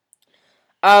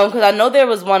 Because I know there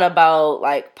was one about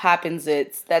like popping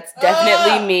zits. That's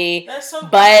definitely me. That's so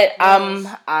but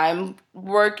I'm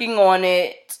working on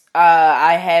it.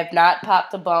 I have not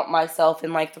popped a bump myself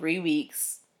in like 3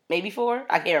 weeks. Maybe 4?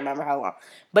 I can't remember how long.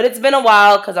 But it's been a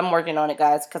while because I'm working on it,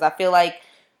 guys. Because I feel like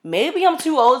maybe I'm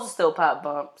too old to still pop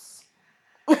bumps.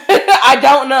 I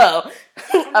don't know.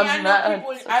 I know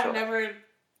people, I've never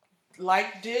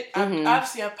liked it. Mm-hmm.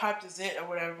 Obviously, I've popped a zit or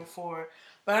whatever before.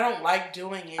 But I don't like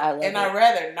doing it. I'd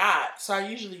rather not. So I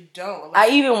usually don't. I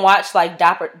even watch like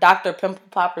Dr. Pimple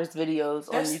Popper's videos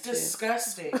on YouTube. That's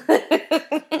disgusting.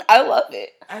 I love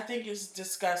it. I think it's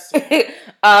disgusting.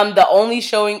 The only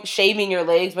shaving your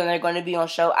legs when they're going to be on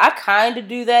show. I kind of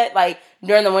do that. Like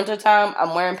during the wintertime,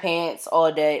 I'm wearing pants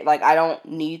all day. Like I don't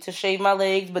need to shave my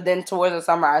legs. But then towards the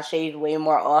summer, I shave way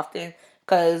more often.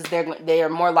 Because they are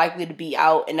more likely to be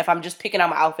out. And if I'm just picking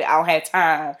out my outfit, I don't have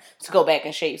time to go back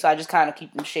and shave. So I just kind of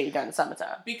keep them shaved during the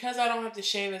summertime. Because I don't have to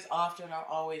shave as often, I'll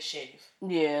always shave.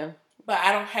 Yeah. But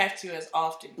I don't have to as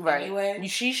often anyway.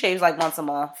 She shaves like once a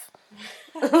month.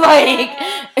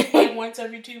 like once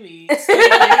every 2 weeks.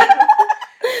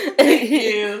 Thank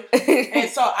you. And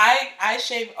so I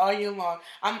shave all year long.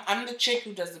 I'm the chick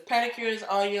who does the pedicures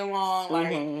all year long.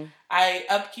 Like I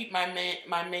upkeep my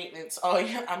maintenance all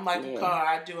year. I'm like a car.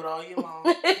 I do it all year long.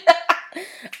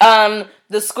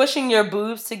 The squishing your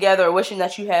boobs together or wishing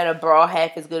that you had a bra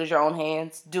half as good as your own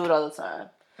hands. Do it all the time.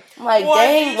 I'm like,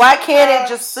 dang, why can't it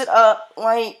just sit up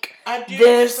like I do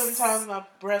this? Sometimes my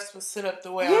breasts would sit up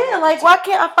the way I want like, why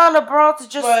can't I find a bra to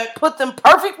just put them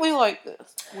perfectly like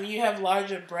this? When you have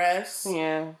larger breasts,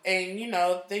 and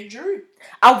they droop.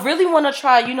 I really want to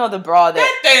try, the bra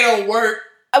that they don't work.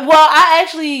 Well, I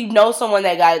actually know someone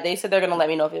that got it. They said they're going to let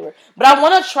me know if it works. But I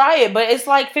want to try it, but it's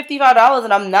like $55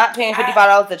 and I'm not paying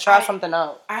 $55 to try something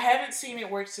out. I haven't seen it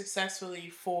work successfully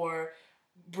for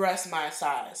breasts my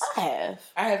size. I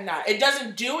have not. It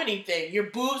doesn't do anything. Your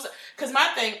boobs, because my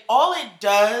thing, all it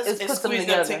does is squeeze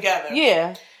them together.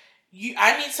 Yeah.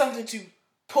 I need something to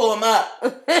pull them up.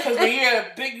 Because when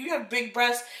you have big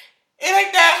breasts, it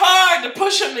ain't that hard to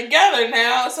push them together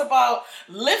now. It's about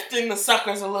lifting the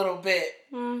suckers a little bit.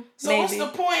 So what's the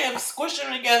point of squishing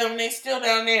them together when they still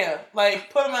down there?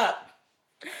 Like, put them up.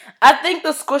 I think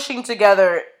the squishing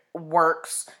together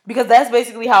works because that's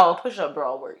basically how a push-up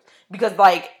bra works. Because,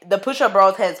 like, the push-up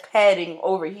bra has padding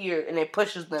over here, and it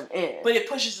pushes them in. But it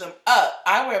pushes them up.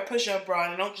 I wear a push-up bra,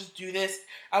 and I don't just do this.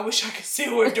 I wish I could see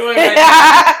what we're doing right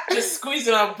now. Just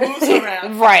squeezing our boobs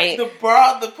around. Right.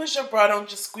 The push-up bra don't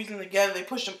just squeeze them together. They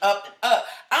push them up and up.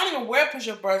 I don't even wear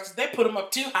push-up bras because they put them up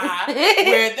too high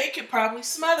where they could probably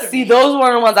smother me. See, those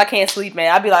were the ones I can't sleep in.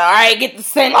 I'd be like, all right, get the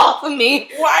scent off of me.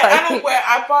 Well,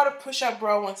 I bought a push-up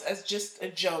bra once as just a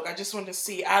joke. I just wanted to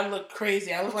see. I look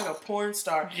crazy. I look like a porn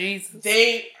star. Jesus.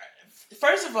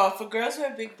 First of all, for girls who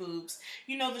have big boobs,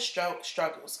 the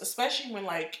struggles, especially when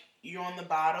like you're on the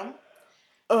bottom.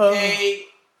 They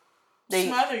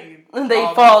smother you. They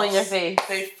fall in your face.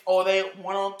 They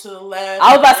one on to the left.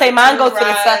 I was about to say mine go to the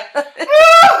side.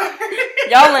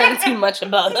 Y'all learn too much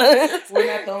about us. We're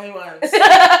not the only ones.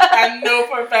 I know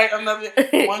for a fact I'm not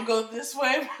the one go this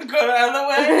way, one go the other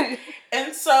way.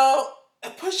 And so,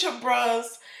 push-up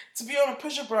bras, to be on a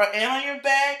push-up bra and on your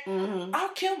back,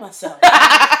 I'll kill myself.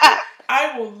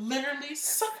 I will literally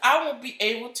suck. I won't be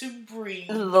able to breathe.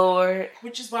 Lord.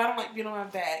 Which is why I don't like being on my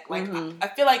back. Like, I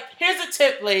feel like, here's a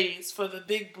tip, ladies, for the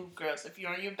big boob girls. If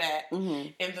you're on your back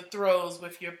in the throes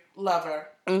with your lover,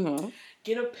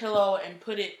 get a pillow and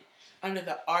put it under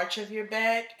the arch of your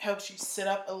back. Helps you sit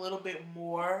up a little bit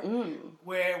more.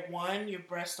 Where, one, your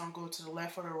breasts don't go to the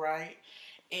left or the right.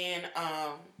 And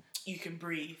you can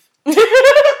breathe.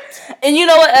 And you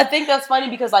know what? I think that's funny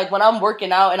because, like, when I'm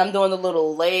working out and I'm doing the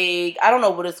little leg, I don't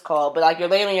know what it's called, but, like, you're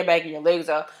laying on your back and your legs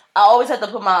out, I always have to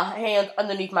put my hands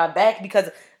underneath my back because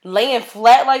laying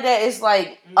flat like that is,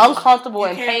 like, uncomfortable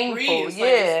and painful.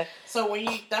 Yeah. So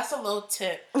that's a little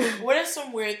tip. What are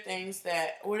some weird things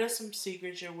what are some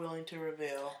secrets you're willing to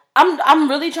reveal? I'm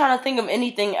really trying to think of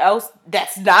anything else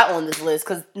that's not on this list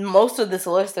because most of this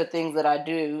list are things that I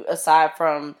do aside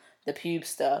from the pube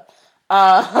stuff.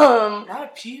 Not a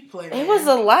pube play. It was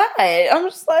a lot. I'm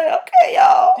just like, okay,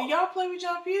 y'all. Do y'all play with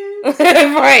y'all pubes?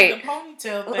 Right. The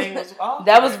ponytail thing was awful.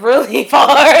 That was really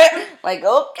far. Like,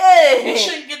 okay. You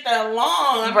shouldn't get that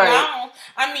long. Right.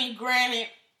 I mean, granted,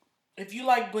 if you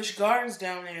like Busch Gardens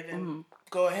down there, then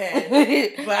go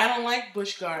ahead. But I don't like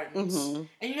Busch Gardens. And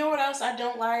you know what else I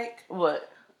don't like? What?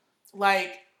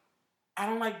 Like, I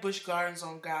don't like Busch Gardens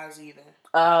on guys either.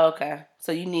 Oh, okay.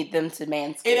 So you need them to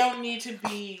manscape. It don't need to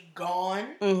be gone.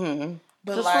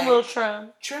 But just like, a little trim.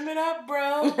 Trim it up,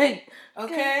 bro.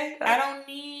 Okay? I don't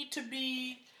need to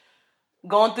be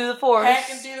going through the forest.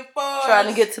 Hacking through the forest. Trying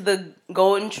to get to the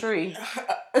golden tree.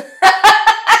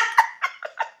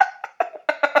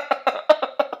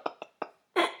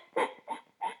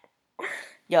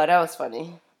 Yo, that was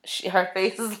funny. Her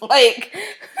face is like...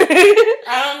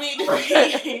 I don't need to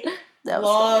be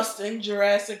lost in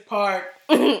Jurassic Park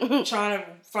trying to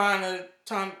find the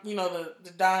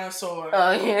dinosaur.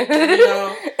 Oh, yeah.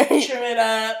 Trim it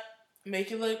up,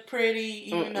 make it look pretty,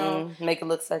 even though... Make it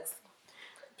look sexy.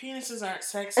 Penises aren't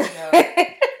sexy, though.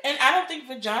 And I don't think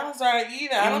vaginas are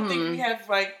either. I don't think we have,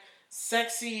 like,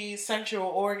 sexy sexual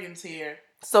organs here.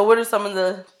 So what are some of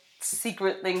the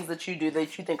secret things that you do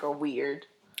that you think are weird?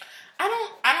 I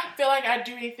don't feel like I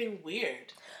do anything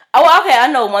weird. Oh, okay. I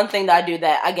know one thing that I do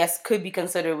that I guess could be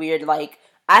considered weird. Like,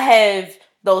 I have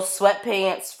those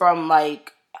sweatpants from,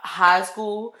 like, high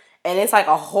school, and it's like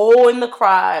a hole in the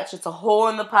crotch. It's a hole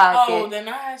in the pocket. Oh, then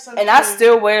I have some. And I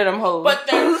still wear them hoes. But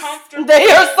they're comfortable. They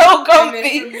are so comfy. And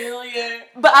they're familiar.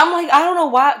 But I'm like, I don't know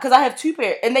why, because I have two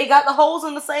pairs, and they got the holes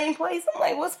in the same place. I'm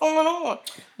like, what's going on?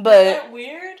 But is that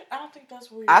weird? I don't think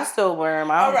that's weird. I still wear them.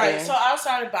 All right, so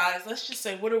outside of bodies, let's just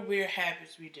say, what are weird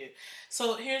habits we do?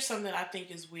 So here's something I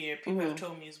think is weird. People have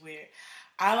told me is weird.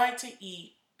 I like to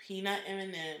eat peanut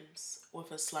M&Ms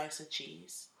with a slice of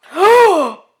cheese.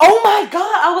 Oh my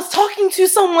God! I was talking to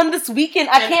someone this weekend.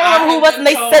 I can't remember who it was, and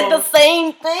they said the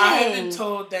same thing. I have been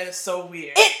told that it's so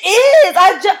weird. It is.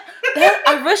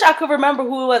 I wish I could remember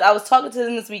who it was. I was talking to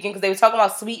them this weekend because they were talking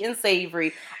about sweet and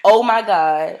savory. Oh my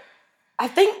God! I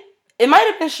think it might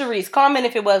have been Sharice. Comment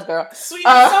if it was, girl. Sweet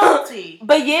and salty.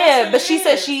 But yeah, but she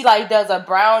said she like does a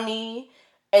brownie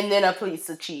and then a piece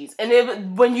of cheese.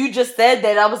 And when you just said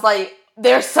that, I was like,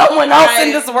 there's someone else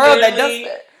in this world that does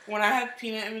that. When I have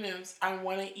peanut M&Ms, I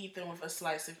want to eat them with a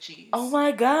slice of cheese. Oh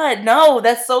my God, no,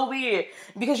 that's so weird.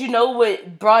 Because you know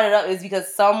what brought it up is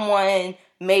because someone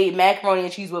made macaroni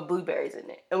and cheese with blueberries in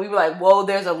it. And we were like, whoa,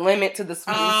 there's a limit to the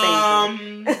sweet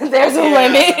and savory. There's a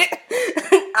limit.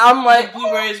 I'm like, the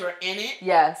blueberries were in it?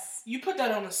 Yes. You put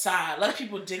that on the side. Let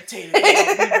people dictate it. They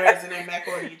have blueberries in their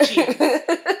macaroni and cheese.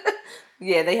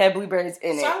 Yeah, they had blueberries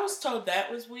in it. So I was told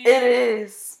that was weird. It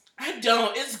is. I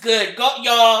don't. It's good. Go,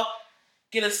 y'all.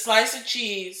 Get a slice of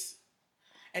cheese,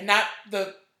 and not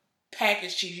the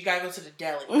packaged cheese. You gotta go to the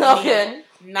deli. Okay.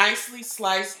 Nicely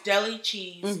sliced deli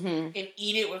cheese and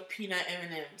eat it with peanut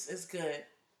M&Ms. It's good.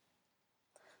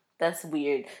 That's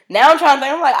weird. Now I'm trying to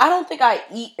think. I'm like, I don't think I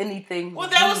eat anything. Well,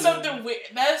 that was something weird.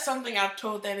 That is something I've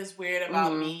told that is weird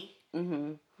about me.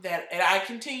 That and I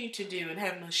continue to do and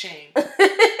have no shame.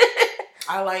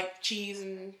 I like cheese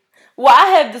and. Well,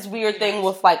 I have this weird thing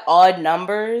with like odd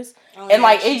numbers, and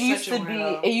like it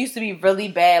used to be really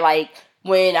bad. Like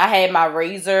when I had my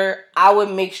razor, I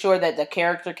would make sure that the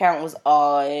character count was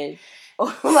odd.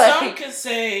 Like, some could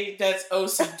say that's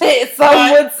OCD.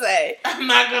 Some would say. I'm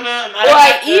not gonna.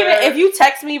 Like even if you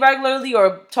text me regularly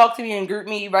or talk to me and group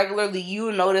me regularly,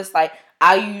 you notice like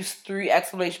I use 3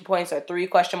 exclamation points or 3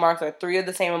 question marks or 3 of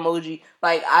the same emoji.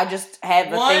 Like I just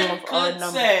have the thing with odd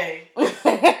numbers.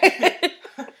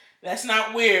 That's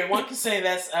not weird. One can say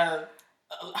that's a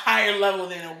higher level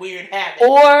than a weird habit.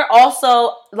 Or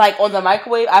also, like, on the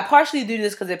microwave, I partially do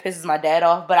this because it pisses my dad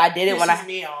off, but I did it Pisses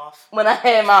me off. when I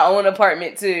had my own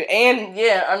apartment, too. And,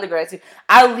 yeah, undergrad, too.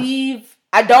 I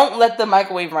don't let the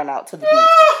microwave run out to the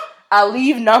beach. I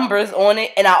leave numbers on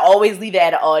it, and I always leave it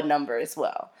at an odd number as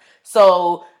well.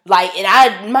 So, like,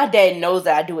 and my dad knows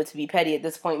that I do it to be petty at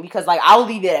this point because, like, I'll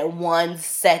leave it at 1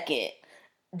 second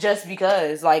just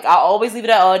because. Like, I always leave it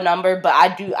at an odd number, but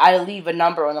I leave a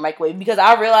number on the microwave because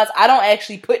I realize I don't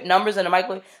actually put numbers in the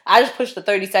microwave. I just push the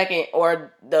 30-second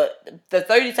or the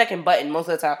 30-second button most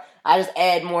of the time. I just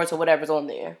add more to whatever's on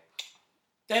there.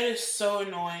 That is so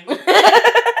annoying.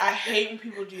 I hate when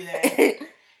people do that.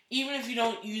 Even if you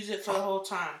don't use it for the whole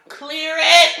time. Clear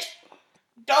it!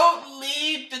 Don't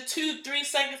leave the 2-3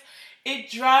 seconds. It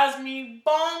drives me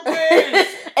bonkers.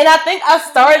 And I think I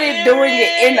started doing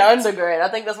it in undergrad. I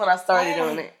think that's when I started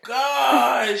doing it.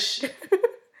 Gosh.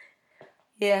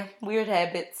 Yeah, weird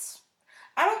habits.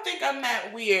 I don't think I'm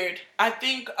that weird. I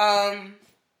think,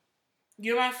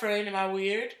 you're my friend. Am I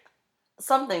weird?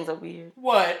 Some things are weird.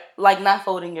 What? Like not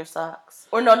folding your socks.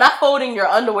 Or no, not folding your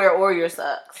underwear or your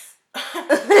socks.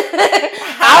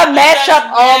 I match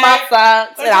up all my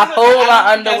socks and I fold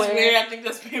my underwear. That's weird. I think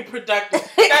that's being productive.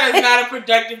 That is not a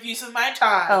productive use of my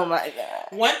time. Oh my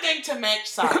god. One thing to match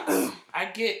socks. I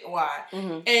get why.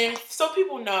 Mm-hmm. And so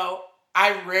people know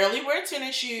I rarely wear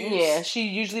tennis shoes. Yeah, she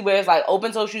usually wears like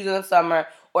open toe shoes in the summer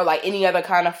or like any other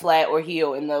kind of flat or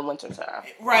heel in the wintertime.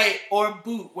 Right, or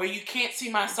boot where you can't see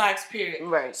my socks, period.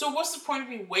 Right. So what's the point of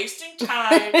me wasting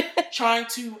time trying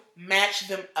to match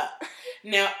them up?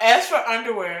 Now, as for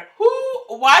underwear,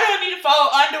 why do I need to fold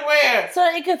underwear? So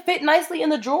it can fit nicely in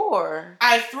the drawer.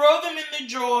 I throw them in the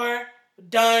drawer,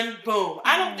 done, boom.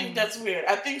 I don't think that's weird.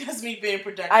 I think that's me being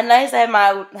productive. I nice to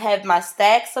have my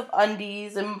stacks of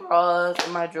undies and bras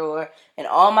in my drawer and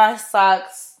all my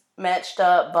socks matched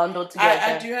up, bundled together.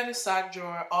 I do have a sock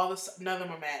drawer. None of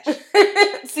them are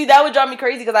matched. See, that would drive me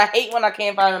crazy because I hate when I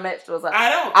can't find a match to a sock.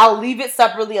 I don't. I'll leave it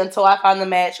separately until I find the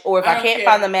match, or if I can't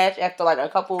find the match after like a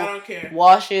couple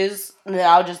washes, then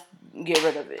I'll just get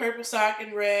rid of it. Purple sock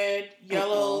and red,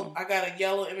 yellow. Mm-mm. I got a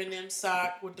yellow M&M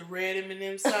sock with the red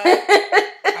M&M sock.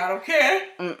 I don't care.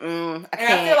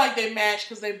 I feel like they match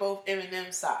because they both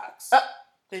M&M socks.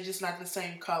 They're just not the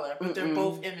same color, but they're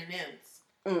both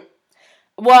M&Ms.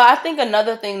 Well, I think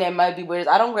another thing that might be weird is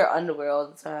I don't wear underwear all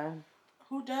the time.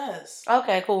 Who does?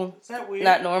 Okay, cool. Is that weird?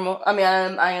 Not normal. I mean,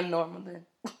 I am normal then.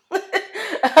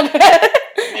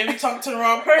 Maybe talking to the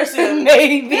wrong person.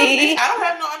 Maybe. I don't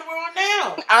have no underwear on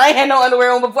now. I ain't had no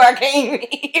underwear on before I came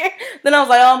here. Then I was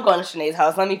like, I'm going to Sinead's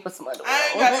house. Let me put some underwear on. I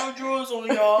ain't got no drawers on,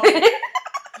 y'all.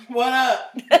 What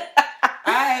up?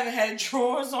 I haven't had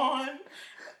drawers on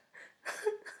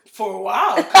for a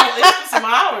while. It's been some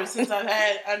hours since I've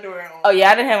had underwear on. Oh,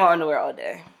 yeah, I didn't have my underwear all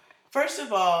day. First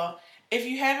of all, if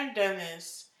you haven't done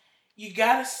this, you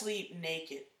gotta sleep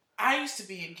naked. I used to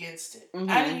be against it. Mm-hmm.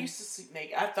 I didn't used to sleep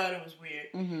naked. I thought it was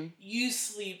weird. Mm-hmm. You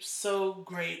sleep so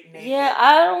great naked. Yeah,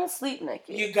 I don't sleep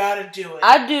naked. You gotta do it.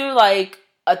 I do like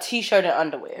a t-shirt and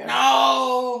underwear.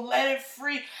 No, let it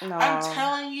free. No. I'm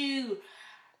telling you,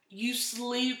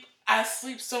 I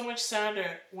sleep so much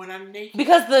sounder when I'm naked.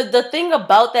 Because the thing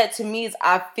about that to me is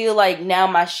I feel like now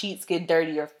my sheets get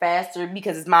dirtier faster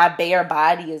because my bare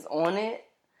body is on it.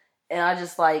 And I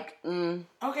just like, Okay,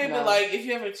 but like if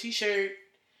you have a t-shirt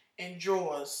and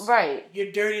drawers. Right.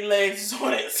 Your dirty legs is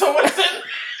on it. So what's it?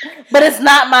 But it's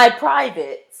not my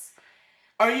privates.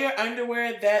 Are your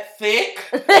underwear that thick?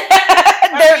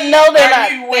 They're not thick.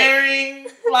 Are you wearing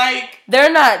like...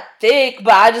 They're not thick,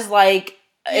 but I just like...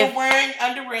 You're wearing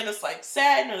underwear that's like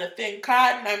satin or a thin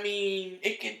cotton. I mean,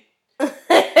 it could...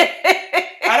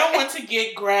 I don't want to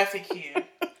get graphic here,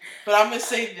 but I'm going to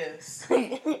say this.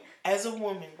 As a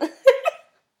woman,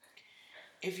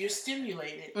 if you're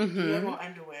stimulated, you have on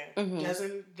underwear,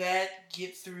 doesn't that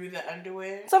get through the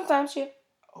underwear? Sometimes, yeah.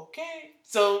 Okay.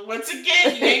 So, once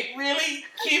again, you ain't really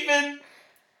keeping...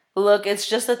 Look, it's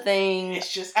just a thing.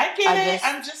 It's just... I get it.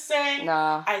 I'm just saying.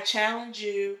 Nah. I challenge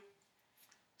you.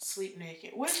 Sleep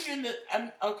naked. What if you're in the...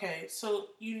 okay, so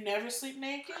you never sleep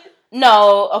naked?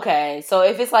 No, okay. So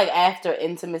if it's like after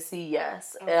intimacy,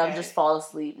 yes. Okay. And I'm just fall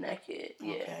asleep naked.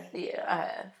 Yeah. Okay. Yeah, I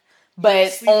have.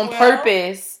 But on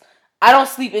purpose, I don't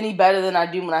sleep any better than I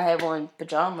do when I have on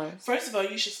pajamas. First of all,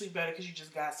 you should sleep better because you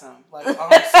just got some. Like,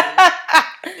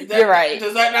 honestly. You're right.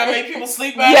 Does that not make people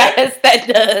sleep better? Yes, that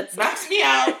does. Knocks me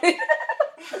out.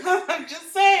 I'm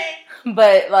just saying.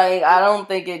 But, like, I don't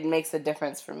think it makes a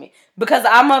difference for me. Because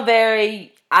I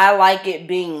like it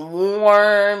being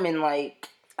warm and, like,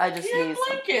 I just need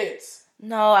blankets.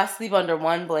 No, I sleep under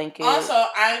one blanket. Also,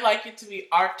 I like it to be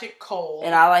Arctic cold.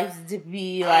 And I like it to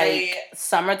be like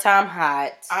summertime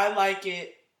hot. I like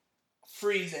it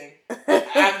freezing.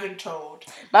 I've been told.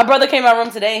 My brother came in my room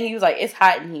today and he was like, it's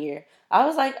hot in here. I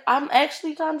was like, I'm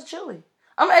actually kind of chilly.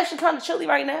 I'm actually kind of chilly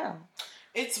right now.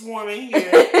 It's warm in here.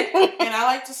 And I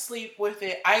like to sleep with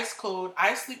it ice cold.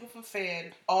 I sleep with a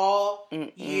fan all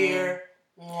year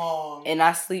long. And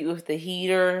I sleep with the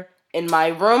heater in my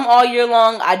room all year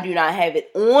long. I do not have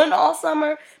it on all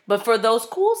summer, but for those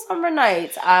cool summer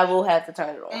nights, I will have to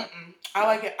turn it on. I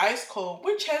like it ice cold,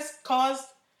 which has caused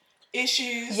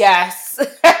issues. Yes.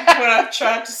 When I've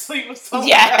tried to sleep with someone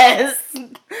yes. else.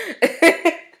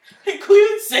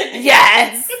 Including Sydney.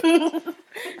 Yes.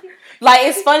 Like,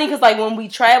 it's funny because, like, when we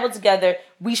travel together,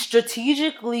 we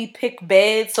strategically pick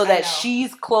beds so that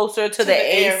she's closer to the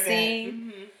AC.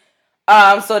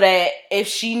 So that if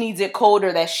she needs it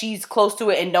colder, that she's close to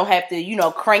it and don't have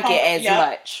to, crank it as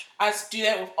much. I do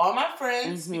that with all my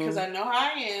friends because I know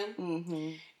how I am.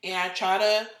 And I try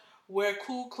to wear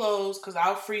cool clothes because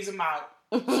I'll freeze them out.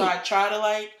 So I try to,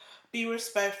 like, be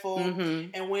respectful.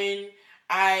 And when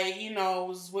I,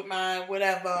 was with my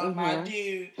whatever, my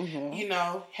dude,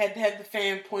 had to have the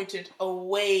fan pointed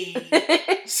away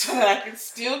so that I can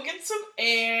still get some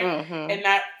air and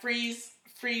not freeze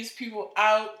people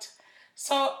out.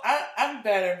 So I'm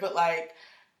better, but like,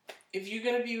 if you're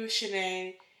gonna be with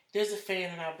Shanae, there's a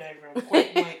fan in our bedroom,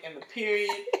 point blank, and the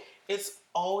period. It's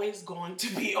always going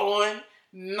to be on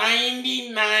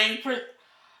 98%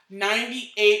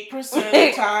 of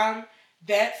the time.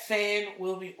 That fan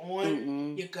will be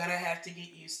on. You're gonna have to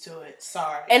get used to it.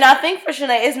 Sorry. And I think for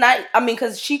Shanae, it's not. I mean,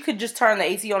 because she could just turn the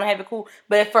AC on and have it cool.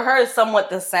 But for her, it's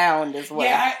somewhat the sound as well.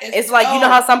 Yeah, it's like you know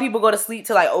how some people go to sleep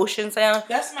to like ocean sound.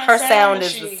 That's my her sound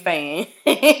machine. Is the fan.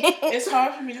 It's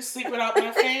hard for me to sleep without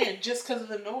my fan just because of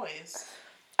the noise.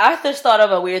 I just thought of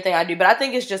a weird thing I do, but I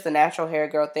think it's just a natural hair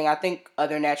girl thing. I think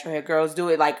other natural hair girls do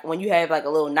it. Like when you have like a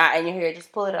little knot in your hair,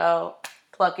 just pull it out.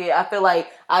 Pluck it. I feel like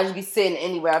I'd just be sitting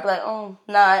anywhere. I'd be like, oh,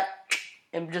 not,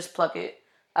 and just pluck it.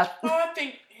 I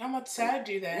think I'm upset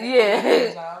to do that.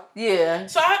 Yeah. Yeah.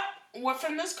 So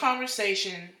from this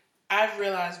conversation, I've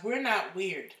realized we're not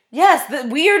weird. Yes, the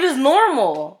weird is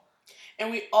normal.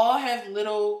 And we all have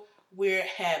little weird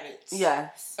habits.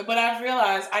 Yes. But I've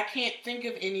realized I can't think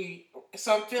of any,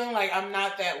 so I'm feeling like I'm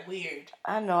not that weird.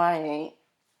 I know I ain't.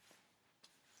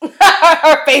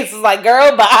 Her face is like,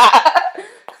 girl, bye.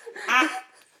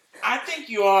 I think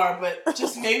you are, but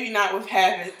just maybe not with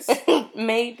habits.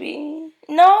 Maybe.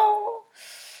 No.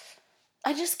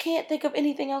 I just can't think of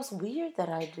anything else weird that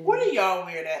I do. What are y'all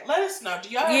weird at? Let us know. Do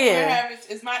y'all have weird habits?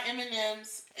 Is my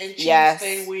M&M's and cheese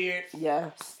thing weird?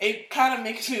 Yes. It kind of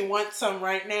makes me want some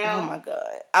right now. Oh my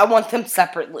God. I want them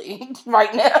separately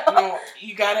right now. No,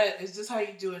 you gotta, is this how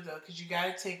you do it though? Because you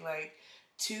gotta take like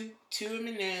two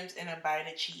M&M's and a bite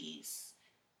of cheese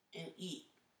and eat.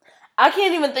 I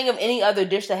can't even think of any other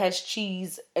dish that has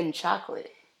cheese and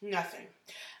chocolate. Nothing.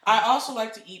 I also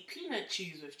like to eat peanut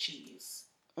cheese with cheese.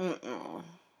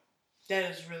 That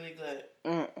is really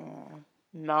good.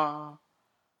 Nah.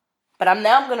 But I'm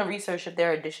going to research if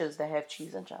there are dishes that have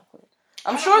cheese and chocolate.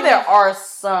 I'm sure there are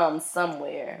some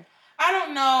somewhere. I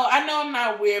don't know. I know I'm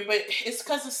not weird, but it's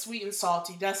because it's sweet and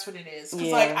salty. That's what it is.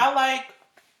 Because I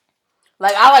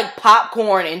like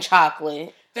popcorn and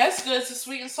chocolate. That's good. It's a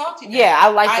sweet and salty. Yeah, I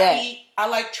like that. I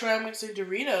like trail mix and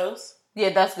Doritos. Yeah,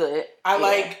 that's good. I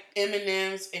like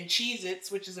M&M's and Cheez-Its,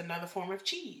 which is another form of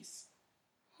cheese.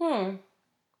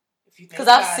 Because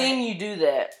I've seen you do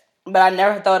that, but I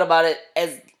never thought about it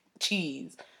as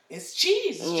cheese. It's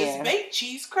cheese. It's just baked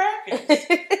cheese crackers.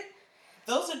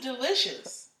 Those are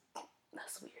delicious.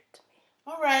 That's weird to me.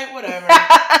 All right, whatever.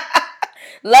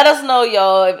 Let us know,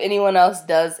 y'all, if anyone else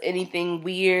does anything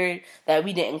weird that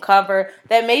we didn't cover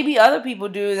that maybe other people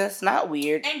do that's not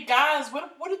weird. And guys, what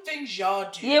are things y'all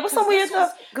do? Yeah, what's some weird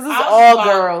stuff? Because it's all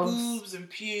girls. Boobs and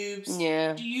pubes.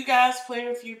 Yeah. Do you guys play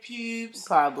with your pubes?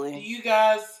 Probably. Do you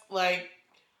guys,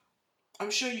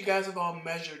 I'm sure you guys have all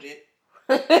measured it.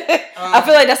 I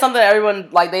feel like that's something that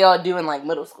everyone, they all do in,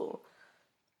 middle school.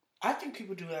 I think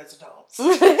people do it as adults.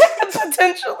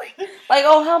 Potentially.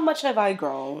 How much have I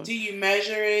grown? Do you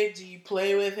measure it? Do you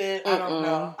play with it? I don't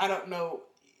know.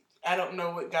 I don't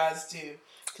know what guys do.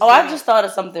 I just thought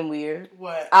of something weird.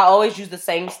 What? I always use the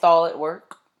same stall at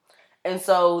work. And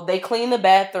so they clean the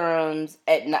bathrooms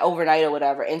at overnight or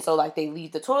whatever. And so they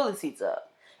leave the toilet seats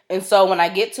up. And so when I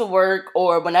get to work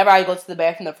or whenever I go to the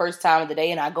bathroom the first time of the day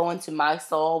and I go into my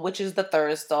stall, which is the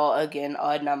third stall, again,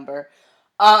 odd number,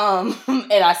 and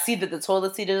I see that the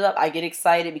toilet seat is up, I get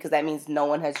excited because that means no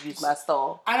one has used my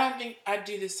stall. I don't think I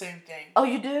do the same thing. Oh,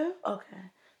 you do? Okay.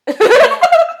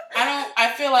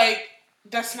 I feel like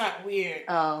that's not weird.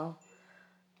 Oh.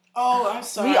 Oh, I'm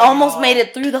sorry. We almost made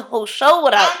it through the whole show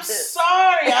without I'm this.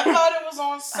 sorry. I thought it was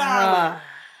on silent.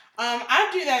 I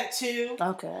do that too.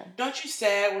 Okay. Don't you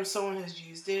sad when someone has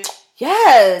used it?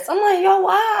 Yes. I'm like, yo,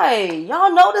 why?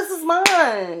 Y'all know this is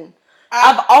mine.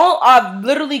 I've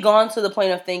literally gone to the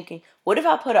point of thinking, what if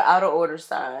I put an out of order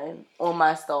sign on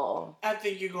my stall? I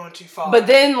think you're going too far. But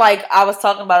then, like, I was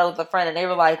talking about it with a friend, and they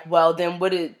were like, well, then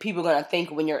what are people going to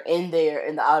think when you're in there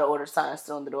and the out of order sign is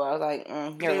still on the door? I was like,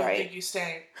 you're right. I think you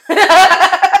stank.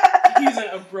 Using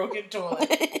a broken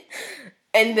toilet.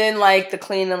 And then, like, the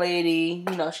cleaning lady,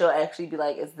 she'll actually be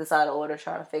like, is this out of order,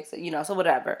 trying to fix it, so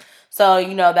whatever. So,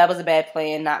 that was a bad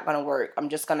plan, not going to work. I'm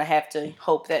just going to have to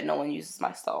hope that no one uses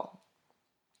my stall.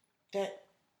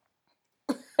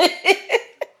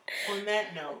 On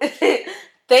that note.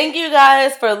 Thank you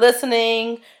guys for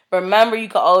listening. Remember, you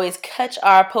can always catch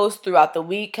our posts throughout the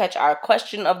week, catch our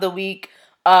question of the week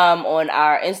on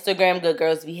our Instagram, Good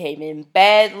Girls Behaving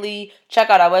Badly. Check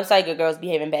out our website,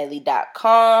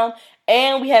 goodgirlsbehavingbadly.com.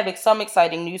 And we have some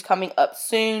exciting news coming up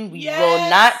soon. We will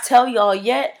not tell y'all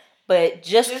yet, but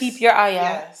just keep your eye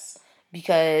out.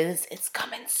 Because it's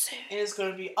coming soon. It's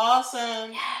going to be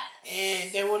awesome. Yes.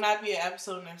 And there will not be an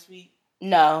episode next week.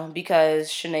 No,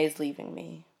 because Shanae's leaving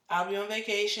me. I'll be on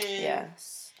vacation.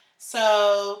 Yes.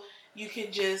 So you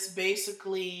can just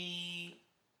basically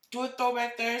do a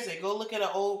Throwback Thursday. Go look at an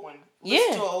old one.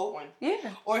 Listen to an old one.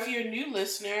 Yeah. Or if you're a new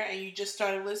listener and you just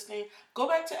started listening, go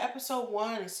back to episode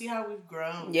 1 and see how we've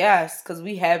grown. Yes, because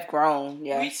we have grown.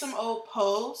 Yes. Read some old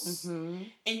posts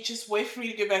and just wait for me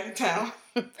to get back in town.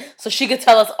 So she could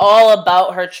tell us all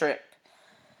about her trip.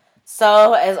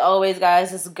 So, as always,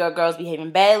 guys, this is Good Girls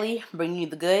Behaving Badly, bringing you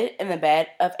the good and the bad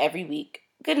of every week.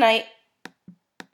 Good night.